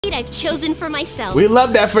fate I've chosen for myself. We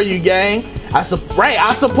love that for you, gang. I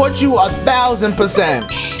support you 1,000%.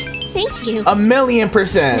 Thank you.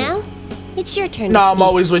 1,000,000%. Now, it's your turn to No, speak. I'm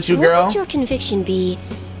always with you, girl. What would your conviction be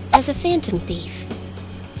as a phantom thief?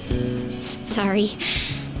 Sorry,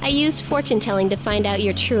 I used fortune telling to find out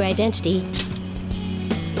your true identity.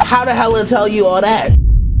 How the hell did I tell you all that?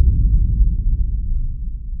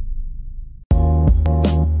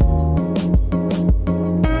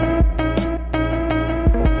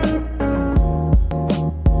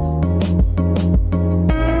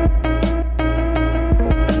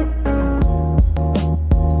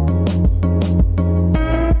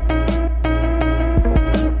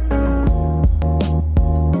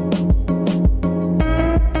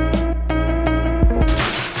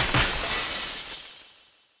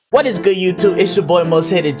 What is good, YouTube? It's your boy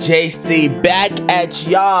Most Hated JC back at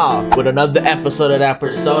y'all with another episode of that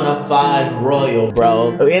Persona 5 Royal,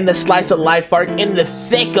 bro. In the slice of life arc, in the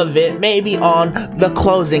thick of it, maybe on the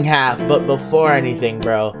closing half. But before anything,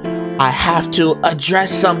 bro, I have to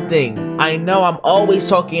address something. I know I'm always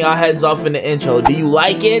talking our heads off in the intro. Do you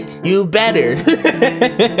like it? You better.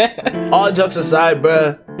 All jokes aside,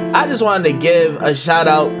 bro, I just wanted to give a shout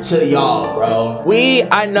out to y'all, bro.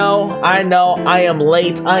 I know, I am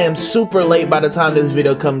late. I am super late by the time this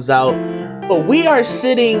video comes out. But we are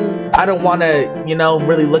sitting, I don't want to,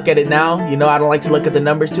 really look at it now. I don't like to look at the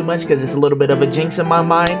numbers too much because it's a little bit of a jinx in my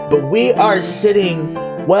mind. But we are sitting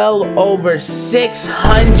well over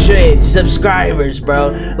 600 subscribers, bro.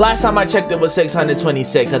 Last time I checked, it was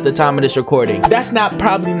 626 at the time of this recording. That's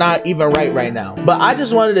probably not even right now. But I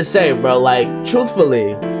just wanted to say, bro, like,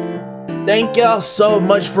 truthfully, thank y'all so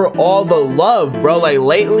much for all the love, bro. Like,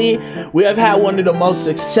 lately, we have had one of the most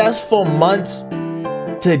successful months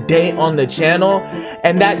to date on the channel,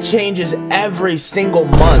 and that changes every single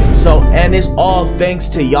month. So, and it's all thanks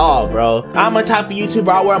to y'all, bro. I'm a type of YouTuber,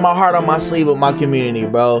 I wear my heart on my sleeve with my community,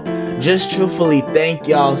 bro. Just truthfully thank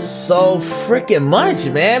y'all so freaking much,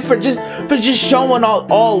 man, for just showing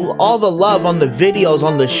all the love on the videos,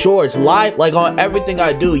 on the shorts, live, like on everything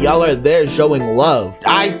I do. Y'all are there showing love.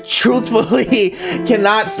 I truthfully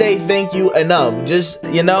cannot say thank you enough. Just,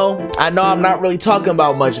 I know I'm not really talking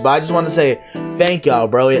about much, but I just want to say thank y'all,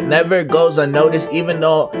 bro. It never goes unnoticed, even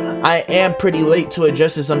though I am pretty late to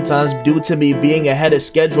address it sometimes due to me being ahead of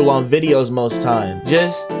schedule on videos most times.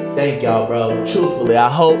 Just thank y'all, bro. Truthfully, I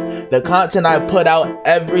hope the content I put out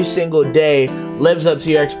every single day lives up to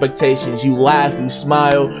your expectations. You laugh, you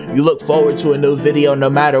smile, you look forward to a new video no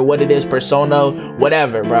matter what it is, Persona,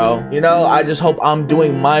 whatever, bro. I just hope I'm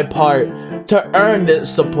doing my part to earn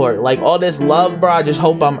this support. Like, all this love, bro, I just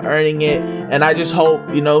hope I'm earning it. And I just hope,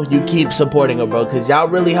 you keep supporting it, bro, because y'all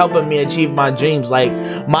really helping me achieve my dreams. Like,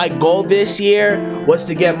 my goal this year was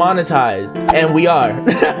to get monetized, and we are.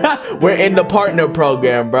 We're in the partner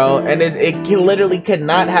program, bro, and it literally could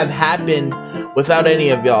not have happened without any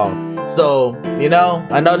of y'all. So,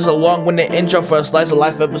 I know this is a long-winded intro for a Slice of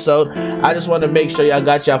Life episode. I just want to make sure y'all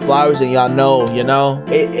got y'all flowers and y'all know,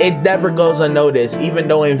 it never goes unnoticed. Even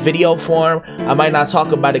though in video form, I might not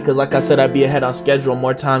talk about it because, like I said, I'd be ahead on schedule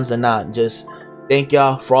more times than not. Just thank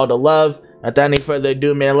y'all for all the love. Without any further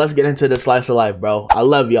ado, man, let's get into the Slice of Life, bro. I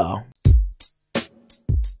love y'all.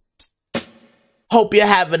 Hope you're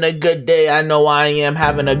having a good day. I know I am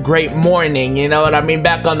having a great morning, you know what I mean?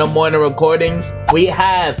 Back on the morning recordings. We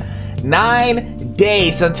have 9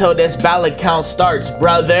 days until this ballot count starts,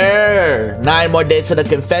 brother. 9 more days to the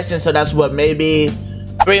confession, so that's what, maybe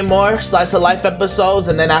 3 more Slice of Life episodes,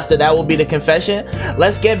 and then after that will be the confession.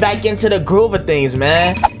 Let's get back into the groove of things,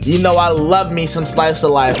 man. I love me some Slice of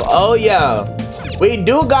Life. Oh yeah, we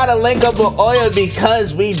do gotta link up with Oya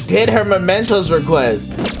because we did her mementos request.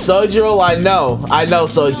 Sojiro, I know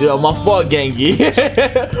Sojiro, my fault, Genki.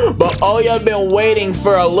 But Oya been waiting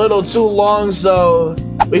for a little too long, so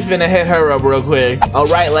we finna hit her up real quick. All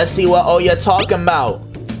right, let's see what Oya talking about.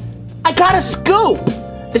 I got a scoop.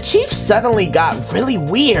 The chief suddenly got really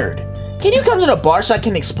weird. Can you come to the bar so I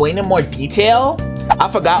can explain in more detail? I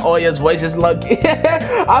forgot Oya's voices. Look,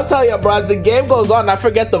 I'll tell you, bro, as the game goes on, I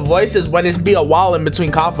forget the voices when it's be a while in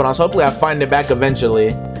between confidants. Hopefully I find it back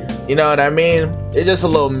eventually. You know what I mean? It's just a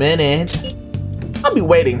little minute. I'll be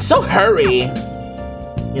waiting, so hurry.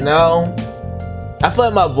 I feel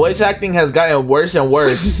like my voice acting has gotten worse and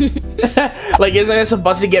worse. Like, isn't it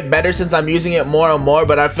supposed to get better since I'm using it more and more?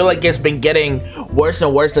 But I feel like it's been getting worse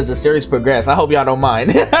and worse as the series progresses. I hope y'all don't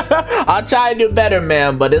mind. I'll try to do better,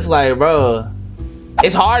 man. But it's like, bro,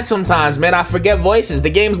 it's hard sometimes, man. I forget voices.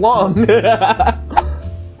 The game's long.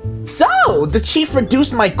 So, the chief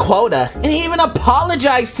reduced my quota, and he even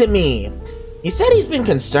apologized to me. He said he's been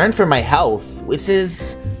concerned for my health, which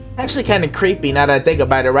is Actually kind of creepy now that I think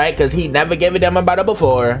about it, right? Because he never gave a damn about it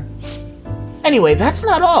before. Anyway, that's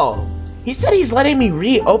not all. He said he's letting me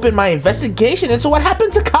reopen my investigation into what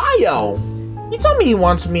happened to Kaio. He told me he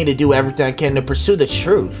wants me to do everything I can to pursue the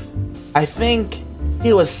truth. I think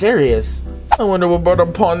he was serious. I wonder what brought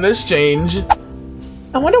upon this change.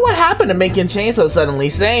 I wonder what happened to make him change so suddenly.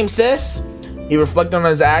 Same, sis. He reflected on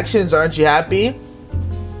his actions. Aren't you happy?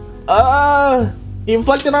 He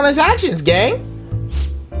reflected on his actions, gang.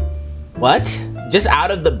 What? Just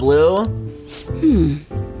out of the blue?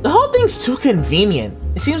 The whole thing's too convenient.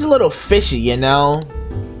 It seems a little fishy, you know?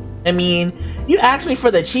 I mean, you asked me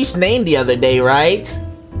for the chief's name the other day, right?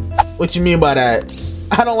 What you mean by that?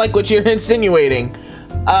 I don't like what you're insinuating.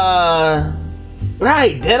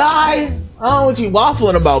 Right, did I? I don't know what you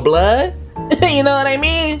waffling about, blood. You know what I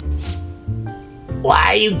mean? Why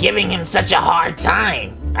are you giving him such a hard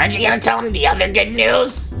time? Aren't you gonna tell him the other good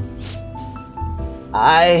news?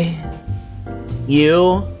 I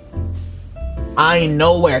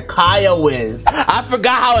know where Kaio is. I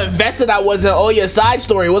forgot how invested I was in Oya's side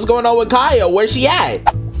story. What's going on with Kaio? Where's she at?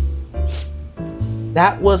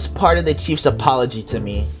 That was part of the chief's apology to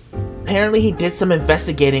me. Apparently he did some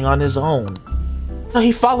investigating on his own. So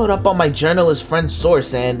he followed up on my journalist friend's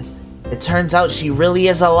source, and it turns out she really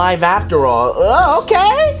is alive after all. Oh,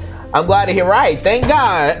 okay. I'm glad to hear right. Thank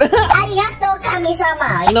God. Arigato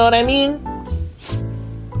kami-sama. You know what I mean?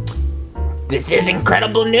 This is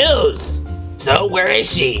incredible news. So, where is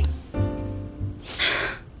she?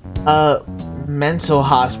 Mental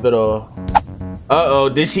hospital. Uh-oh,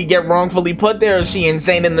 did she get wrongfully put there, or is she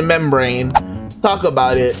insane in the membrane? Talk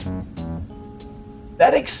about it.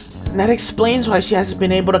 That explains why she hasn't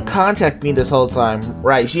been able to contact me this whole time.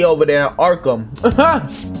 Right, she over there in Arkham.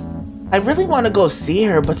 I really want to go see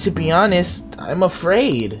her, but to be honest, I'm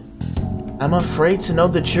afraid. I'm afraid to know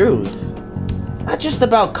the truth. Not just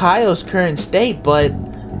about Kaio's current state, but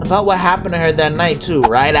about what happened to her that night too.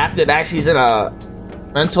 Right after that, she's in a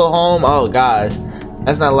mental home. Oh gosh,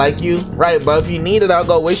 that's not like you. Right, but if you need it, I'll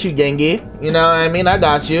go with you, Gengi. You know what I mean? I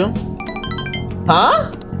got you.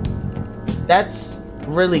 Huh? That's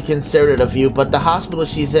really considerate of you, but the hospital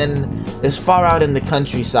she's in is far out in the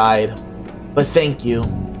countryside. But thank you.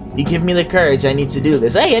 You give me the courage I need to do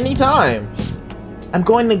this. Hey, anytime. I'm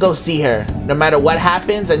going to go see her. No matter what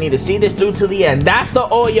happens, I need to see this through to the end. That's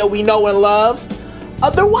the Oya we know and love.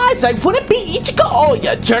 Otherwise, I wouldn't be Ichika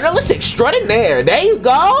Oya, journalist extraordinaire. There you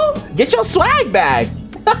go. Get your swag back.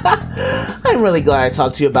 I'm really glad I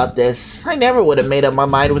talked to you about this. I never would have made up my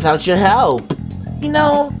mind without your help. You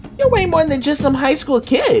know, you're way more than just some high school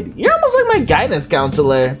kid. You're almost like my guidance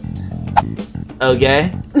counselor.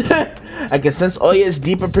 Okay. I can sense Oya's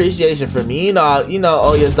deep appreciation for me. You know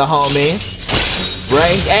Oya's the homie.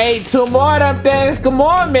 Rank 8, 2 more of them things. Come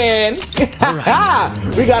on, man. Right.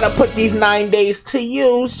 We gotta put these 9 days to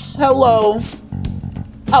use. Hello.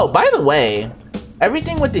 Oh, by the way,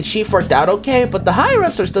 everything with the chief worked out okay, but the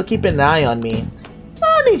higher-ups are still keeping an eye on me.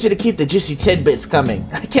 I need you to keep the juicy tidbits coming.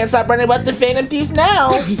 I can't stop running about the Phantom Thieves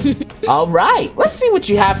now. Alright, let's see what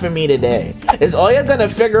you have for me today. Is Oya gonna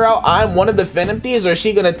figure out I'm one of the Phantom Thieves, or is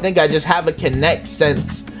she gonna think I just have a connect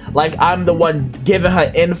sense? Like I'm the one giving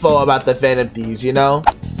her info about the Phantom Thieves, you know?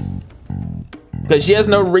 Because she has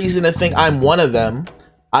no reason to think I'm one of them.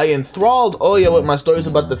 I enthralled Oya with my stories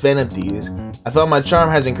about the Phantom Thieves. I felt my charm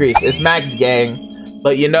has increased. It's max, gang.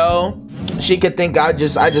 But you know, she could think I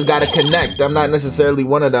just gotta connect. I'm not necessarily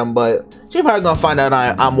one of them, but she probably gonna find out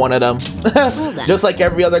I'm one of them. Just like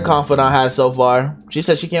every other confidant I had so far. She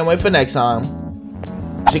said she can't wait for next time.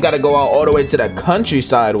 She gotta go out all the way to the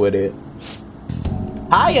countryside with it.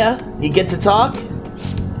 Hiya, you get to talk?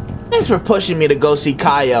 Thanks for pushing me to go see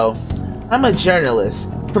Kaio. I'm a journalist.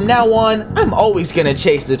 From now on, I'm always gonna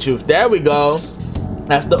chase the truth. There we go.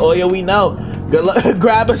 That's the Oya we know. Good luck.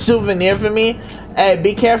 Grab a souvenir for me. Hey,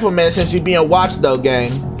 be careful, man, since you're being watched though,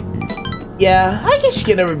 gang. Yeah, I guess you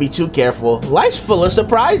can never be too careful. Life's full of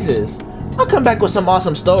surprises. I'll come back with some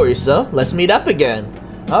awesome stories, so let's meet up again.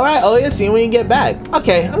 Alright, Oya, see you when you get back.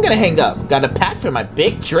 Okay, I'm gonna hang up. Gotta pack for my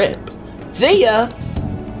big trip. See ya!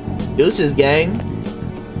 Deuces,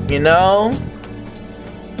 gang. You know?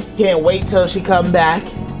 Can't wait till she come back.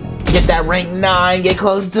 Get that rank 9, get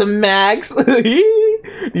closer to max.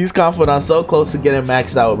 These confidants so close to getting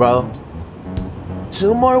maxed out, bro.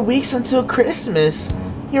 2 more weeks until Christmas.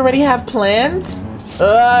 You already have plans?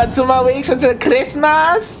 2 more weeks until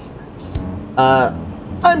Christmas?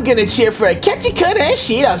 I'm gonna cheer for Ketchikun and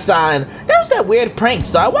Shida-san. There was that weird prank,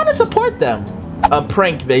 so I want to support them. A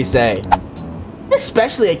prank, they say.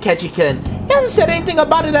 Especially a Ketchikun. He hasn't said anything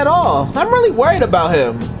about it at all. I'm really worried about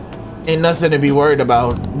him. Ain't nothing to be worried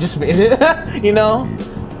about. Just, you know?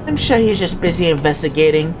 I'm sure he's just busy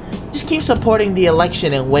investigating. Just keep supporting the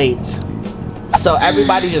election and wait. So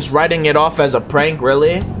everybody just writing it off as a prank,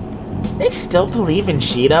 really? They still believe in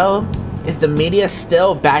Shido? Is the media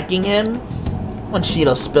still backing him? When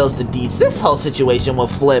Shido spills the deeds, this whole situation will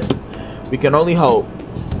flip. We can only hope.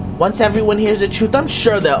 Once everyone hears the truth, I'm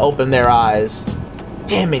sure they'll open their eyes.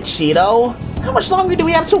 Damn it, Shido. How much longer do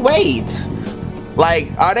we have to wait?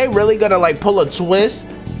 Like, are they really gonna like pull a twist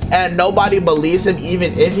and nobody believes him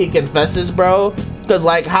even if he confesses, bro? Because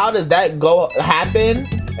like, how does that happen?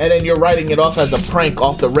 And then you're writing it off as a prank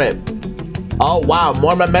off the rip. Oh wow,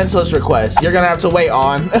 more mementos requests. You're gonna have to wait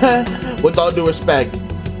on. With all due respect.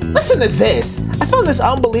 Listen to this. I found this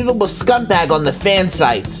unbelievable scumbag on the fan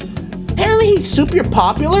site. Apparently he's super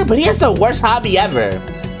popular, but he has the worst hobby ever.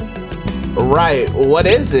 Right, what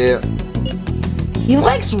is it? He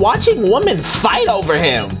likes watching women fight over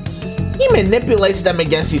him. He manipulates them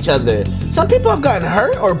against each other. Some people have gotten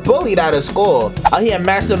hurt or bullied out of school. Oh, he a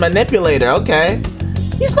master manipulator, okay.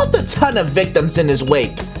 He's left a ton of victims in his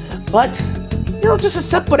wake. But he'll just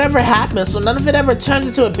accept whatever happens so none of it ever turns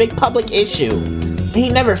into a big public issue. He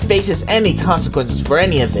never faces any consequences for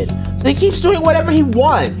any of it. But he keeps doing whatever he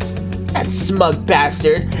wants. That smug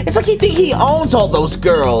bastard. It's like he thinks he owns all those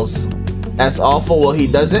girls. That's awful. Well, he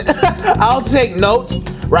doesn't. I'll take notes.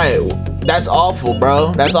 Right. That's awful,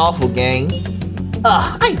 bro. That's awful, gang.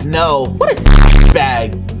 Ugh, I know. What a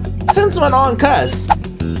bag. Send someone on cuss.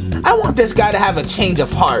 I want this guy to have a change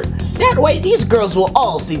of heart. That way, these girls will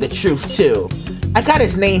all see the truth, too. I got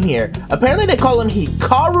his name here. Apparently, they call him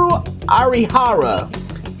Hikaru Arihara.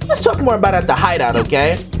 Let's talk more about it at the hideout,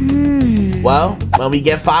 okay? Well, when we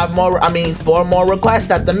get 4 more requests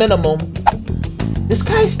at the minimum. This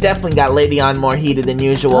guy's definitely got Lady on more heated than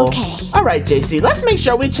usual. Okay. Alright, JC, let's make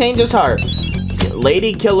sure we change his heart.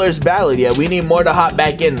 Lady Killer's Ballad, yeah, we need more to hop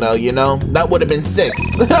back in though, you know? That would have been 6.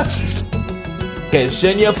 Okay,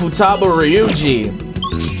 Shinya Futaba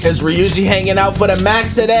Ryuji. Is Ryuji hanging out for the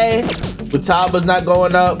max today? Futaba's not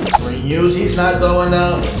going up. Ryuji's not going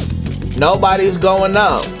up. Nobody's going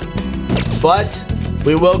up. But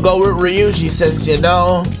we will go with Ryuji since you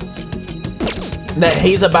know that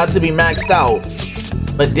he's about to be maxed out.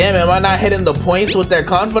 But damn, am I not hitting the points with their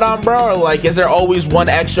confidant, bro? Or like, is there always one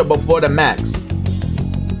extra before the max?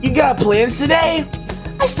 You got plans today?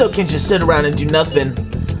 I still can't just sit around and do nothing.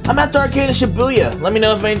 I'm at the arcade in Shibuya. Let me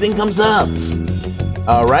know if anything comes up.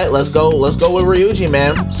 Alright, let's go with Ryuji,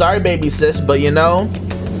 man. Sorry, baby sis, but you know,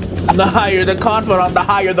 the higher the confidant, the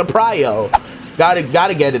higher the prio.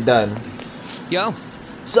 Gotta get it done. Yo.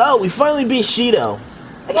 So, we finally beat Shido.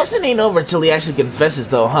 I guess it ain't over till he actually confesses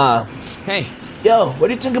though, huh? Hey. Yo, what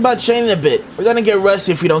do you think about training a bit? We're gonna get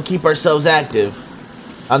rusty if we don't keep ourselves active.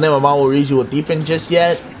 I don't think my mom will read you with deepen just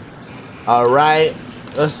yet. Alright.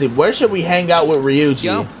 Let's see, where should we hang out with Ryuji?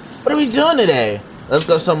 Yo. What are we doing today? Let's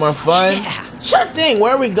go somewhere fun. Yeah. Sure thing,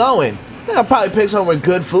 where are we going? I think I'll probably pick somewhere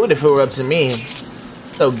good food if it were up to me.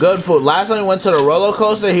 So good food. Last time we went to the roller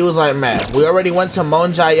coaster, he was like, man, we already went to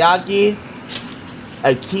Monjayaki,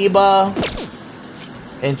 Akiba.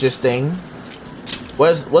 Interesting.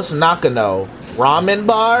 What's Nakano? Ramen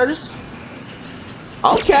bars?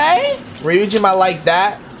 Okay. Ryuji might like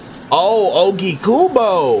that. Oh,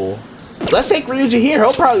 Ogikubo. Let's take Ryuji here.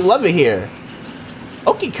 He'll probably love it here.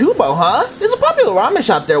 Ogikubo, huh? There's a popular ramen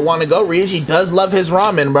shop there. Want to go? Ryuji does love his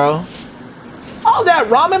ramen, bro. Oh, that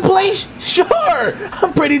ramen place? Sure.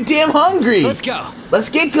 I'm pretty damn hungry. Let's go. Let's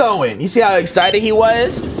get going. You see how excited he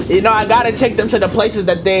was? You know, I gotta take them to the places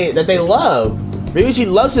that they love. Ryuji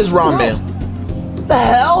loves his ramen. Whoa. The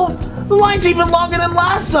hell? The line's even longer than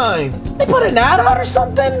last time. They put an ad out or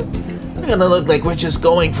something? We're gonna look like we're just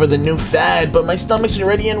going for the new fad, but my stomach's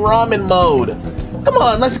already in ramen mode. Come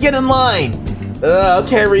on, let's get in line.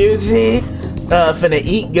 Okay, Ryuji. Finna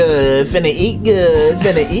eat good. Finna eat good.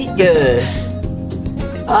 Finna eat good.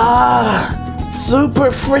 Ah, super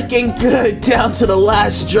freaking good down to the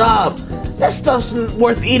last drop. That stuff's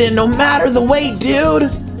worth eating no matter the weight,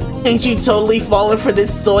 dude. Ain't you totally falling for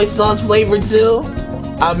this soy sauce flavor too?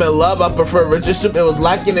 I'm in love. I prefer richer soup. It was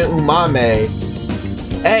lacking in umami.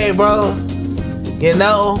 Hey, bro. You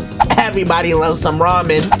know, everybody loves some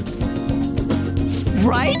ramen.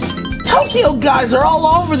 Right? Tokyo guys are all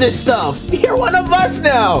over this stuff. You're one of us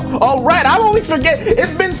now. All right, I always forget.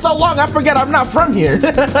 It's been so long, I forget I'm not from here.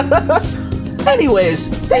 Anyways,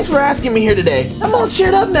 thanks for asking me here today. I'm all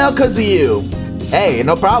cheered up now because of you. Hey,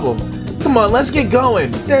 no problem. Come on, let's get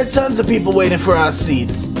going. There are tons of people waiting for our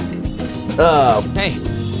seats. Hey.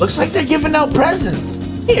 Looks like they're giving out presents.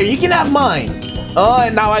 Here, you can have mine. Oh,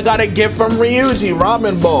 and now I got a gift from Ryuji,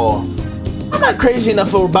 ramen bowl. I'm not crazy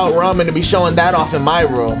enough about ramen to be showing that off in my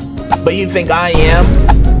room. But you think I am?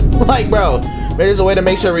 Like, bro, maybe there's a way to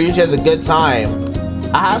make sure Ryuji has a good time.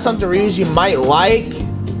 I have something Ryuji might like.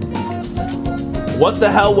 What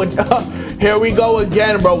the hell would... Here we go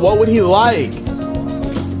again, bro. What would he like?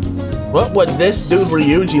 What would this dude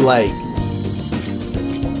Ryuji like?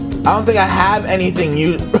 I don't think I have anything.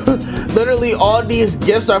 Literally, all these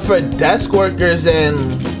gifts are for desk workers and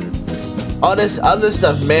all this other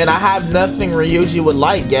stuff, man. I have nothing Ryuji would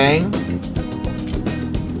like, gang.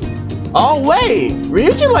 Oh, wait.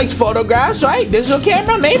 Ryuji likes photographs, right? Digital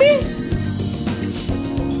camera, maybe?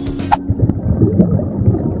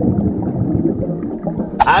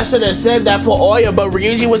 I should have said that for Oya, but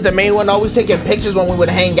Ryuji was the main one always taking pictures when we would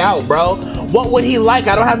hang out, bro. What would he like?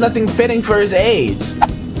 I don't have nothing fitting for his age.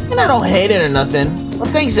 And I don't hate it or nothing.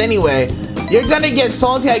 Well, thanks anyway. You're gonna get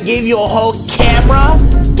salty I gave you a whole camera?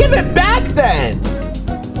 Give it back then!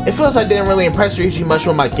 It feels I didn't really impress Ryuji much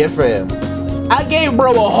with my gift for him. I gave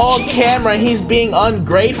bro a whole camera and he's being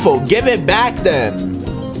ungrateful. Give it back then.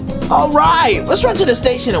 Alright, let's run to the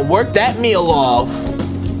station and work that meal off.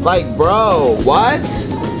 Like, bro, what?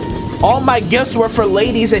 All my gifts were for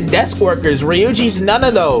ladies and desk workers. Ryuji's none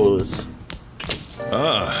of those.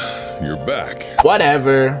 Ah, you're back.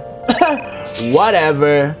 Whatever.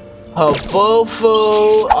 Whatever.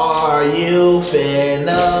 Hafufu, are you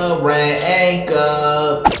finna rank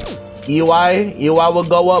up? UI will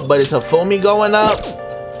go up, but is Hafumi going up?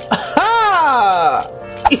 Ha!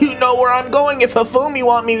 You know where I'm going if Hafumi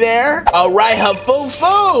want me there. Alright,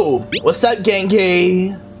 Hafufu! What's up,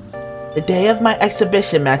 Genki? The day of my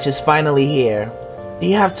exhibition match is finally here. Do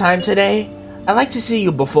you have time today? I'd like to see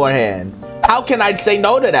you beforehand. How can I say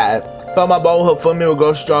no to that? Felt my bone with Hafumi will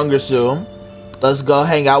grow stronger soon. Let's go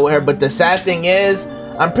hang out with her, but the sad thing is,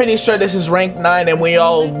 I'm pretty sure this is rank 9 and we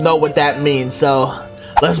all know what that means, so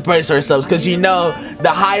let's brace ourselves, because you know, the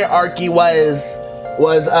hierarchy was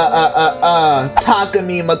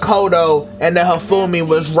Takumi, Makoto, and the Hafumi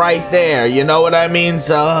was right there, you know what I mean?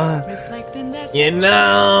 So, you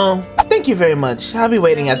know, thank you very much. I'll be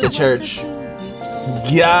waiting at the church.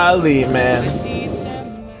 Golly, man.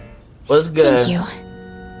 What's good? Thank you.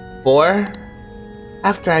 4?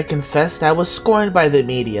 After I confessed, I was scorned by the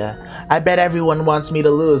media. I bet everyone wants me to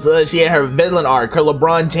lose. She had her villain arc, her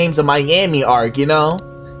LeBron James of Miami arc, you know?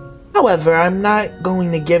 However, I'm not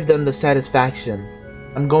going to give them the satisfaction.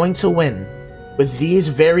 I'm going to win. With these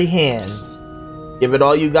very hands. Give it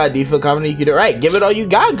all you got. Do you feel confident you can do it right? Give it all you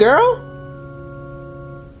got, girl!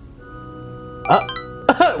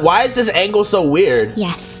 Why is this angle so weird?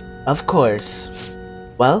 Yes. Of course.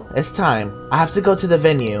 Well, it's time. I have to go to the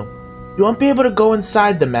venue. You won't be able to go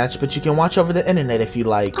inside the match, but you can watch over the internet if you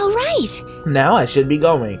like. Alright. Now I should be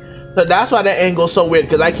going. So that's why that angle's so weird,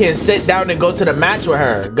 because I can't sit down and go to the match with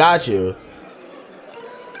her. Got you.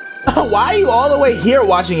 Why are you all the way here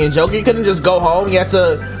watching it, Joker? You couldn't just go home? You had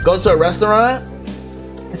to go to a restaurant?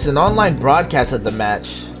 It's an online broadcast of the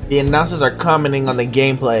match. The announcers are commenting on the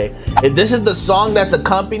gameplay. If this is the song that's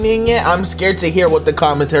accompanying it, I'm scared to hear what the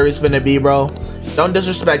commentary's finna be, bro. Don't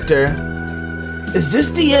disrespect her. Is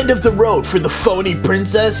this the end of the road for the phony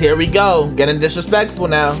princess? Here we go. Getting disrespectful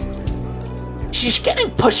now. She's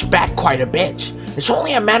getting pushed back quite a bit. It's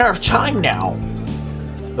only a matter of time now.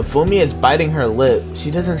 Hafumi is biting her lip.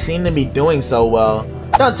 She doesn't seem to be doing so well.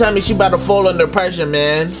 Don't tell me she about to fall under pressure,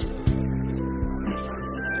 man.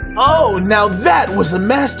 Oh, now that was a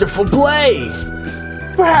masterful play.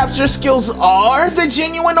 Perhaps your skills are the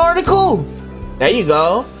genuine article? There you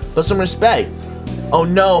go. Put some respect. Oh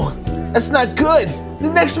no. That's not good!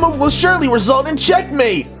 The next move will surely result in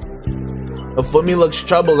checkmate! Hafumi looks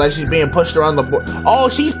troubled as she's being pushed around the board. Oh,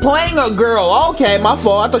 she's playing a girl! Okay, my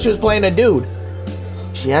fault. I thought she was playing a dude.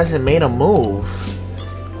 She hasn't made a move.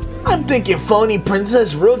 I'm thinking phony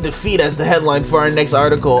princess real defeat as the headline for our next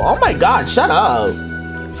article. Oh my god, shut up!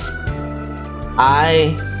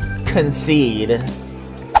 I concede.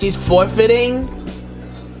 She's forfeiting?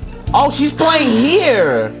 Oh, she's playing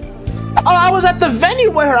here! Oh, I was at the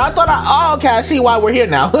venue with her. I thought oh, okay, I see why we're here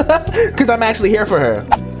now. Because I'm actually here for her.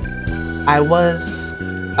 I was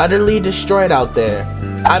utterly destroyed out there.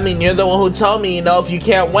 I mean, you're the one who told me, you know, if you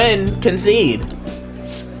can't win, concede.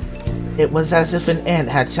 It was as if an ant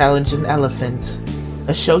had challenged an elephant.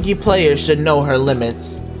 A shogi player should know her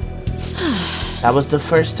limits. That was the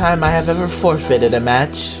first time I have ever forfeited a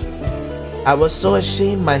match. I was so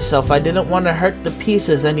ashamed myself, I didn't want to hurt the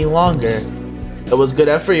pieces any longer. It was good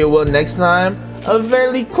effort, you will next time. A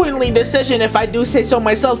very queenly decision if I do say so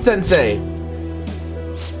myself, sensei.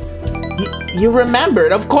 You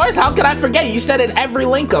remembered, of course, how could I forget? You said it every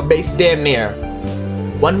link up base damn near.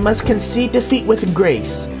 One must concede defeat with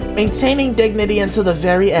grace, maintaining dignity until the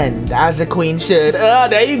very end, as a queen should.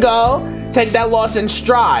 There you go. take that loss in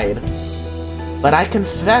stride. But I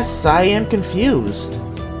confess I am confused.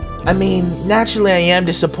 I mean, naturally I am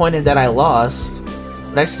disappointed that I lost,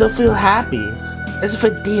 but I still feel happy, as if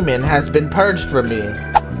a demon has been purged from me.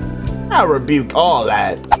 I rebuke all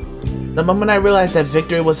that. The moment I realized that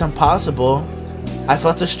victory was impossible, I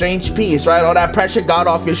felt a strange peace, right? All that pressure got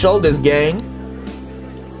off your shoulders, gang.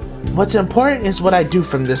 What's important is what I do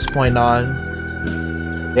from this point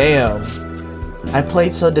on. Damn. I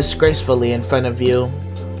played so disgracefully in front of you.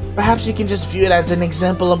 Perhaps you can just view it as an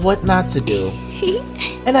example of what not to do.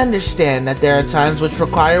 And understand that there are times which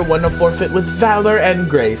require one to forfeit with valor and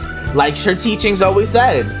grace. Like her teachings always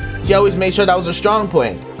said. She always made sure that was a strong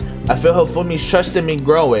point. I feel Hifumi's trust in me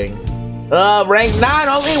growing. Rank 9,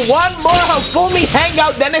 only one more Hifumi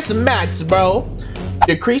hangout, then it's max, bro.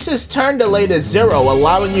 Decreases turn delay to 0,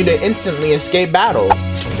 allowing you to instantly escape battle.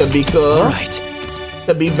 Could be cool. Alright.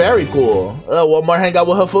 Could be very cool. One more hangout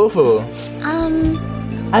with Hifufu.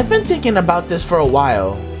 I've been thinking about this for a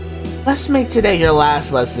while. Let's make today your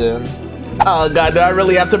last lesson. Oh god, do I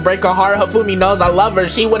really have to break her heart? Hifumi knows I love her.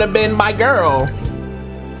 She would have been my girl.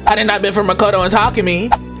 Had it not been for Makoto and Takumi.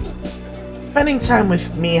 Spending time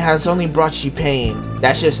with me has only brought you pain.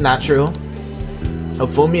 That's just not true.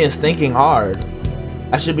 Hifumi is thinking hard.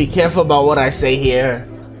 I should be careful about what I say here.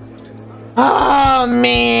 Oh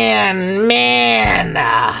man.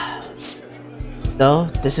 So,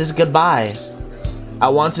 this is goodbye. I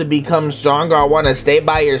want to become stronger. I want to stay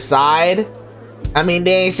by your side. I mean,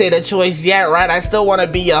 they ain't say the choice yet, right? I still want to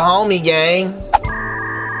be your homie, gang.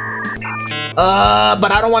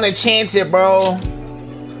 But I don't want to chance it, bro.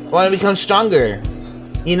 I want to become stronger.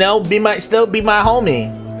 You know, still be my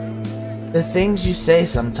homie. The things you say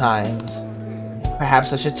sometimes.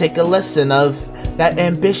 Perhaps I should take a lesson of that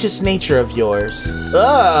ambitious nature of yours.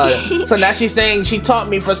 So now she's saying she taught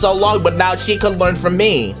me for so long, but now she could learn from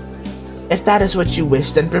me. If that is what you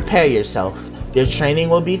wish, then prepare yourself. Your training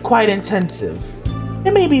will be quite intensive.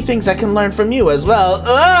 There may be things I can learn from you as well.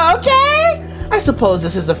 Okay! I suppose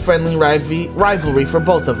this is a friendly rivalry for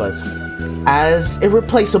both of us. As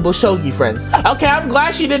irreplaceable shogi friends. Okay, I'm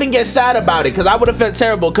glad she didn't get sad about it, because I would have felt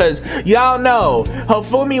terrible, because y'all know,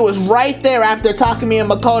 Hifumi was right there after Takumi and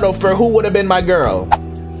Makoto for who would have been my girl.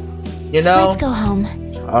 You know? Let's go home.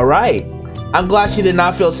 Alright. I'm glad she did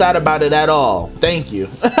not feel sad about it at all. Thank you.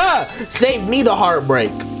 Saved me the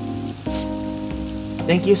heartbreak.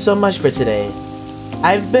 Thank you so much for today.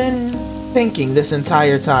 I've been thinking this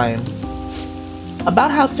entire time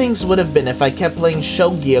about how things would have been if I kept playing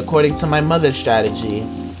shogi according to my mother's strategy.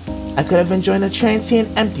 I could have enjoyed a transient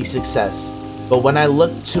empty success, but when I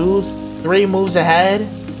looked 2-3 moves ahead,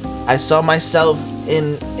 I saw myself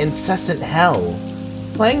in incessant hell,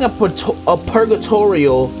 playing a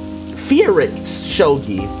purgatorial Fearix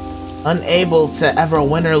shogi, unable to ever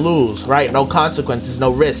win or lose, right? No consequences,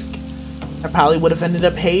 no risk. I probably would have ended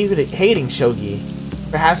up hating shogi,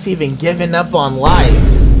 perhaps even giving up on life.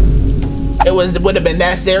 It would have been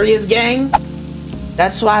that serious, gang?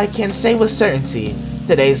 That's why I can say with certainty,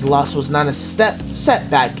 today's loss was not a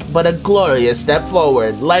setback, but a glorious step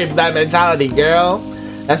forward. Life that mentality, girl.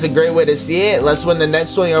 That's a great way to see it. Let's win the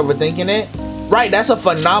next one, you're overthinking it. Right, that's a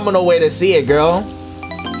phenomenal way to see it, girl.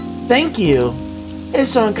 Thank you. It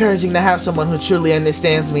is so encouraging to have someone who truly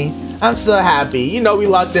understands me. I'm so happy. You know we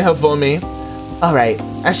locked in Hifumi. Alright,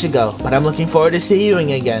 I should go, but I'm looking forward to seeing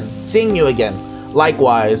you again.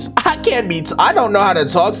 Likewise. I don't know how to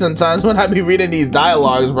talk sometimes when I be reading these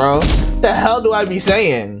dialogues, bro. The hell do I be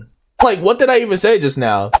saying? Like, what did I even say just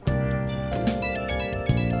now?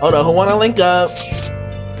 Hold on, who wanna link up?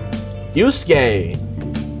 Yusuke.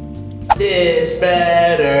 This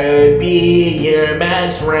better be your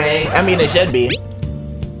max rank. I mean, it should be.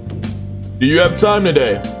 Do you have time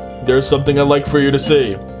today? There's something I'd like for you to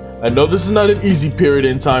see. I know this is not an easy period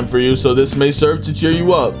in time for you, so this may serve to cheer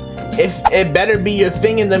you up. If it better be your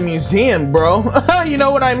thing in the museum, bro. You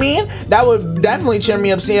know what I mean? That would definitely cheer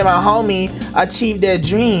me up seeing my homie achieve their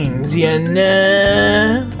dreams, you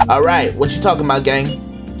know? Alright, what you talking about, gang?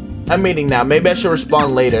 I'm eating now. Maybe I should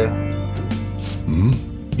respond later.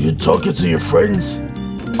 You talking to your friends?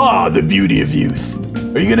 Ah, the beauty of youth.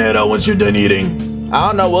 Are you gonna head out once you're done eating? I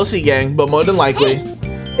don't know. We'll see, gang. But more than likely.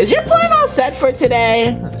 Is your plan all set for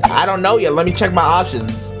today? I don't know yet. Let me check my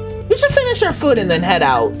options. We should finish our food and then head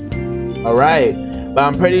out. Alright. But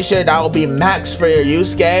I'm pretty sure that will be max for your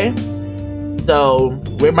Yusuke. So,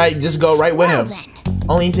 we might just go right with him.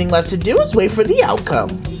 Only thing left to do is wait for the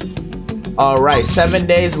outcome. Alright. 7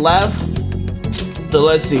 days left. So,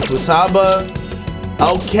 let's see. Futaba.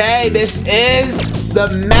 Okay, this is the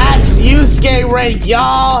max Yusuke rank,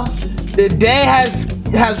 y'all. The day has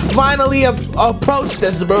finally approached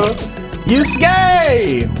us, bro.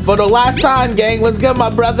 Yusuke! For the last time, gang. What's good, my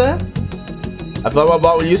brother? I thought my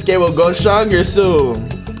bond with Yusuke will go stronger soon.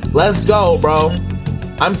 Let's go, bro.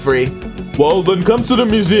 I'm free. Well, then come to the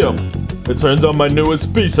museum. It turns out my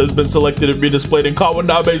newest piece has been selected to be displayed in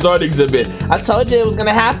Kawanabe's art exhibit. I told you it was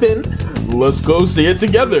gonna happen. Let's go see it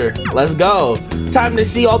together. Let's go. Time to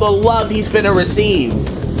see all the love he's finna receive.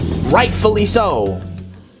 Rightfully so.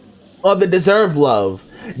 All the deserved love.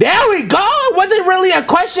 There we go. It wasn't really a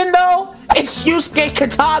question, though. It's Yusuke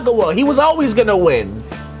Kitagawa. He was always gonna win.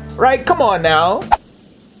 Right? Come on now.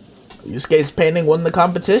 Yusuke's painting won the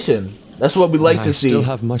competition. That's what we like to see. I still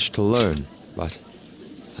have much to learn, but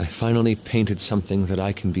I finally painted something that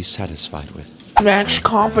I can be satisfied with. Max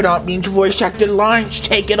Confidant means voice-acted lines.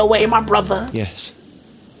 Take it away, my brother. Yes.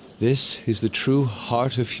 This is the true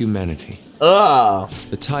heart of humanity.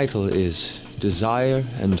 The title is Desire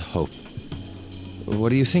and Hope. What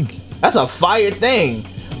do you think? That's a fire thing.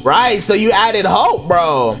 Right, so you added hope,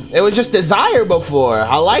 bro. It was just desire before.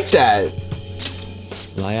 I like that.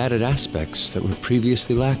 Well, I added aspects that were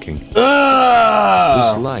previously lacking.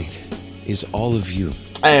 This light is all of you.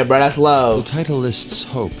 Hey, bro, that's The love. title lists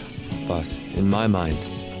hope, but in my mind,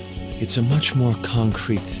 it's a much more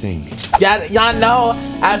concrete thing. Y'all know,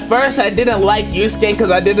 at first I didn't like Yusuke because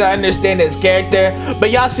I didn't understand his character, but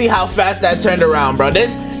y'all see how fast that turned around, bro.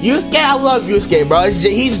 This Yusuke, I love Yusuke, bro.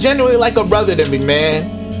 He's genuinely like a brother to me,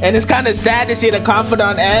 man. And it's kind of sad to see the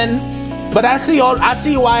confidant end, but I see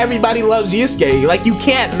why everybody loves Yusuke. Like, you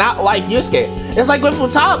can't not like Yusuke. It's like with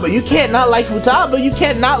Futaba. You can't not like Futaba. You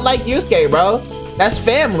can't not like Yusuke, bro. That's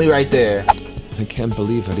family right there. I can't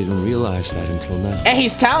believe I didn't realize that until now. And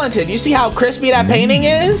he's talented. You see how crispy that painting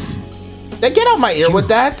is? Then get out my ear with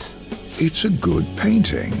that. It's a good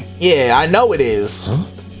painting. Yeah, I know it is. Huh?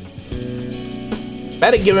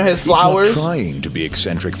 Better give him his flowers. He's not trying to be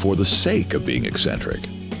eccentric for the sake of being eccentric,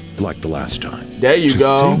 like the last time. There you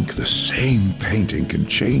go. To think the same painting can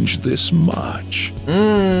change this much.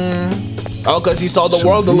 Oh, because he saw the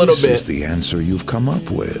world a little bit. This is the answer you've come up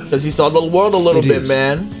with. Because he saw the world a little bit, is.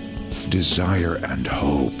 man. Desire and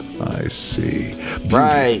hope. I see. Beauty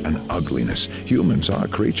Right. and ugliness. Humans are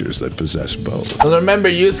creatures that possess both. Because remember,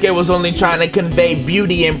 Yusuke was only trying to convey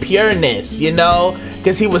beauty and pureness, you know?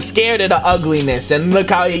 Because he was scared of the ugliness. And look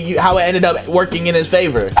how it ended up working in his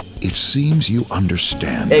favor. It seems you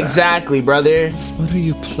understand that. Exactly, brother. What are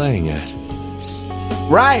you playing at?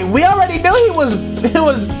 Right. We already knew he was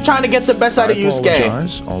trying to get the best out of I Yusuke.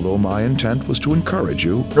 apologize, although my intent was to encourage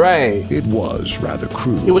you. Right. It was rather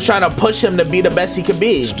cruel. He was trying to push him to be the best he could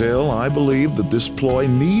be. Still, I believe that this ploy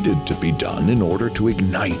needed to be done in order to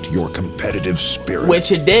ignite your competitive spirit.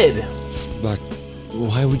 Which it did. But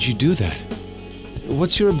why would you do that?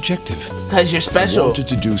 What's your objective? Because you're I special. wanted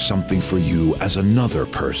to do something for you as another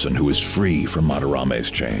person who is free from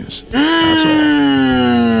Madarame's chains. That's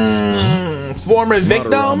all. Former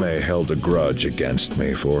victim? Madarame held a grudge against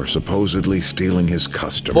me for supposedly stealing his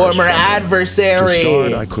customers. Former from him. adversary. To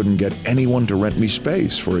start, I couldn't get anyone to rent me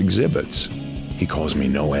space for exhibits. He caused me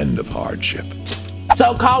no end of hardship.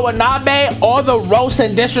 So Kawanabe, all the roast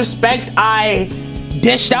and disrespect I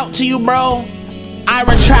dished out to you, bro, I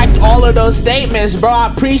retract all of those statements, bro.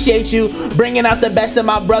 I appreciate you bringing out the best of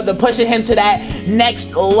my brother, pushing him to that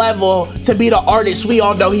next level to be the artist we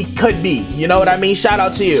all know he could be. You know what I mean? Shout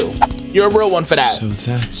out to you. You're a real one for that. So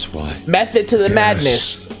that's why. Method to the Yes,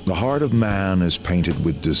 madness. the heart of man is painted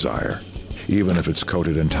with desire, even if it's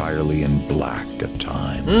coated entirely in black at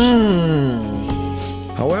times.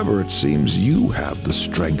 However, it seems you have the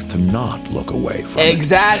strength to not look away from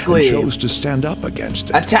Exactly. it. And chose to stand up against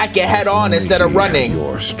it. Attack it head on If instead of only he had running.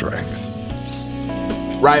 Your strength.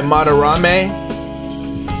 Right, Madarame?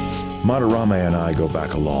 Madarame and I go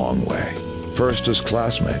back a long way. First as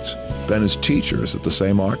classmates, then as teachers at the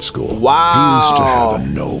same art school. Wow. He used to have a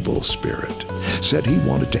noble spirit. Said he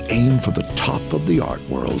wanted to aim for the top of the art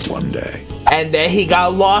world one day. And then he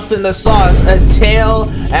got lost in the sauce. A tale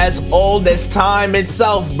as old as time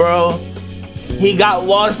itself, bro. He got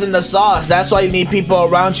lost in the sauce. That's why you need people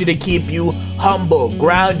around you to keep you humble,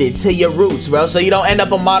 grounded to your roots, bro. So you don't end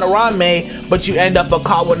up a Madarame, but you end up a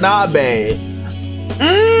Kawanabe.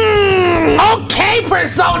 Okay,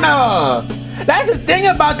 Persona! That's the thing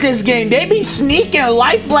about this game. They be sneaking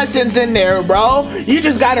life lessons in there, bro. You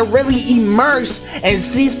just gotta really immerse and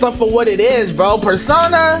see stuff for what it is, bro.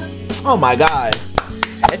 Persona, oh my god.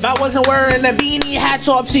 If I wasn't wearing a beanie, hats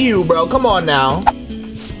off to you, bro. Come on now.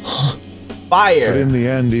 Fire. But in the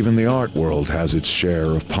end, even the art world has its share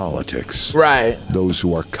of politics. Right. Those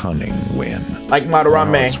who are cunning win. Like Our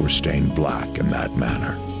Madarame. hearts were stained black in that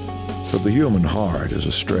manner. But the human heart is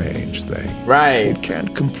a strange thing. Right. It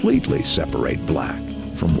can't completely separate black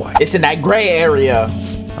from white. It's in that gray area.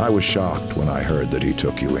 I was shocked when I heard that he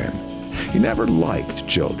took you in. He never liked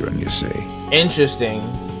children, you see. Interesting.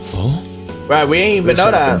 Oh? Right, we ain't even This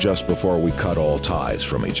know happened that. just before we cut all ties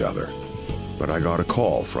from each other. But I got a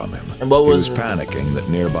call from him. And what was he was panicking that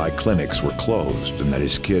nearby clinics were closed and that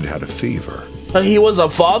his kid had a fever. He was a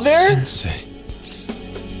father? Sensei.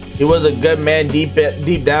 He was a good man deep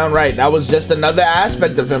down, right? That was just another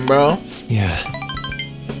aspect of him, bro. Yeah.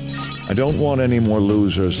 I don't want any more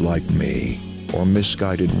losers like me, or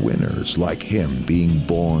misguided winners like him being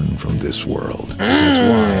born from this world. That's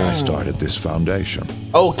why I started this foundation.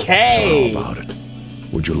 Okay. So how about it?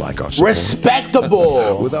 Would you like our support?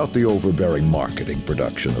 Respectable. Without the overbearing marketing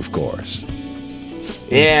production, of course.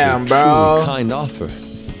 Damn, It's a bro. truly kind offer.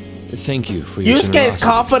 Thank you for your Yusuke's generosity.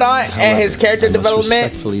 confidant and his However, character I must development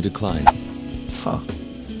respectfully decline. Huh.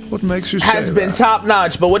 What makes you say has been that? top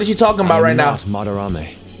notch. But what is he talking about right now? Not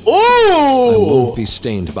Madarame. I won't Ooh. be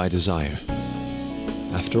stained by desire.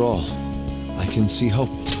 After all, I can see hope.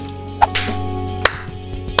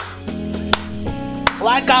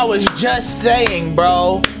 Like I was just saying,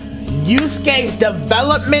 bro. Yusuke's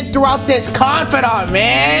development throughout this confidant,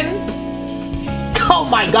 man. Oh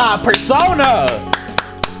my god, Persona.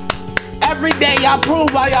 Every day y'all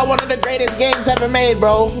prove why y'all one of the greatest games ever made,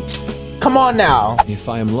 bro. Come on now. If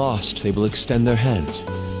I am lost, they will extend their hands.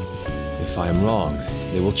 If I am wrong,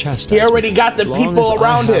 they will chastise He already me. got the As long people as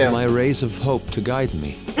around I have him. my rays of hope to guide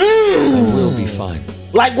me, I will be fine.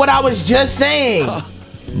 Like what I was just saying.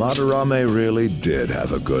 Madarame really did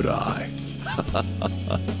have a good eye.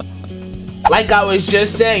 Like I was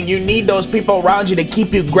just saying, you need those people around you to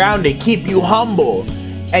keep you grounded, keep you humble.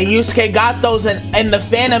 And Yusuke got those in the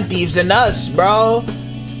Phantom Thieves and us, bro.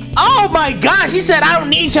 Oh my gosh, he said, I don't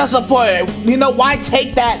need your support. You know, why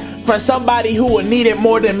take that for somebody who would need it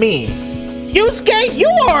more than me? Yusuke, you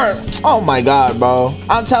are... Oh my god, bro.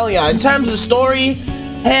 I'm telling you, in terms of story,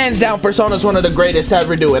 hands down, Persona's one of the greatest to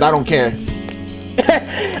ever do it. I don't care.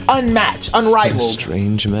 Unmatched, A unrivaled.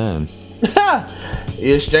 strange man.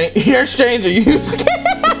 You're a stranger, Yusuke.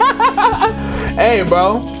 Hey,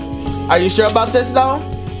 bro. Are you sure about this, though?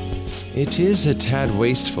 It is a tad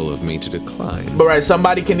wasteful of me to decline. But right,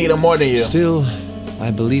 somebody can need it more than you. Still,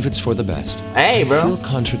 I believe it's for the best. Hey, I bro. feel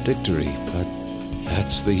contradictory, but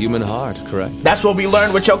that's the human heart, correct? That's what we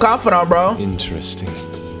learned with your confidant, bro. Interesting.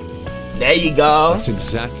 There you go. That's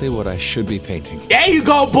exactly what I should be painting. There you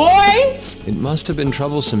go, boy. It must have been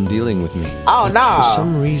troublesome dealing with me. Oh, But nah. For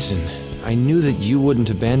some reason, I knew that you wouldn't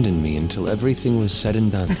abandon me until everything was said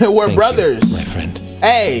and done. We're Thank brothers. you, my friend.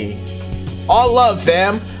 Hey, all love,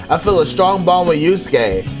 fam. I feel a strong bond with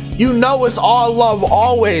Yusuke. You know it's all love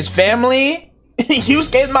always, family.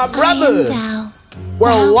 Yusuke's my brother. Thou, We're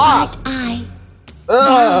thou locked. art I.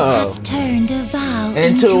 Thou hast Oh. turned a vow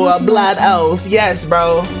Into a blood oath. Yes,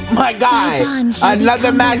 bro. My Thy guy. bond shall Another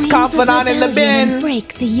become max the wings of confidant in the rebellion and bin.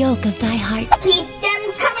 break the yoke of thy heart. Keep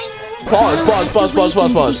them coming. Pause, pause, pause, pause, pause, Awaken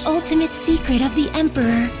to pause. the ultimate secret of the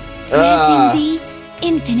Emperor, Ah. granting thee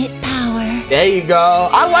infinite power. There you go.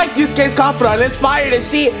 I like Yusuke's confidant. It's fire to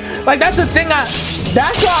see. Like, that's the thing.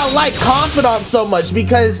 That's why I like confidant so much,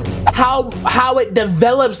 because how it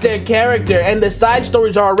develops their character, and the side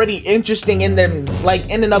stories are already interesting in them, like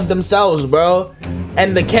in and of themselves, bro.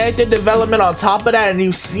 And the character development on top of that, and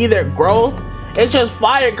you see their growth. It's just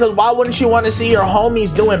fire, because why wouldn't you want to see your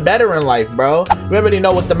homies doing better in life, bro? We already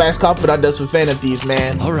know what the Max Confidant does for Phantom Thieves,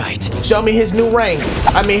 man. All right. Show me his new rank.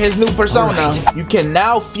 I mean, his new persona. Alright. You can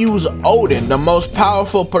now fuse Odin, the most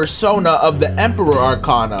powerful persona of the Emperor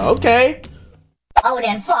Arcana. Okay.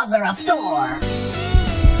 Odin, father of Thor.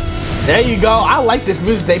 There you go. I like this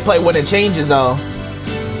music they play when it changes, though.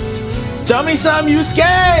 Show me some,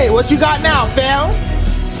 Yusuke. What you got now, fam?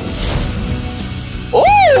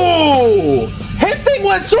 Ooh! His thing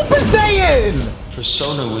was Super Saiyan!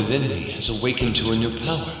 Persona within me has awakened to a new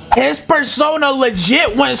power. His persona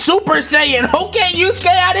legit went Super Saiyan. Okay, Yusuke,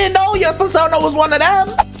 I didn't know your persona was one of them.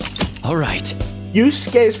 All right.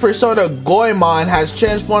 Yusuke's persona Goemon has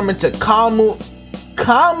transformed into Kamu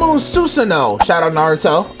Susanoo. Shout out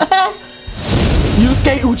Naruto.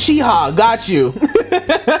 Yusuke Uchiha, got you.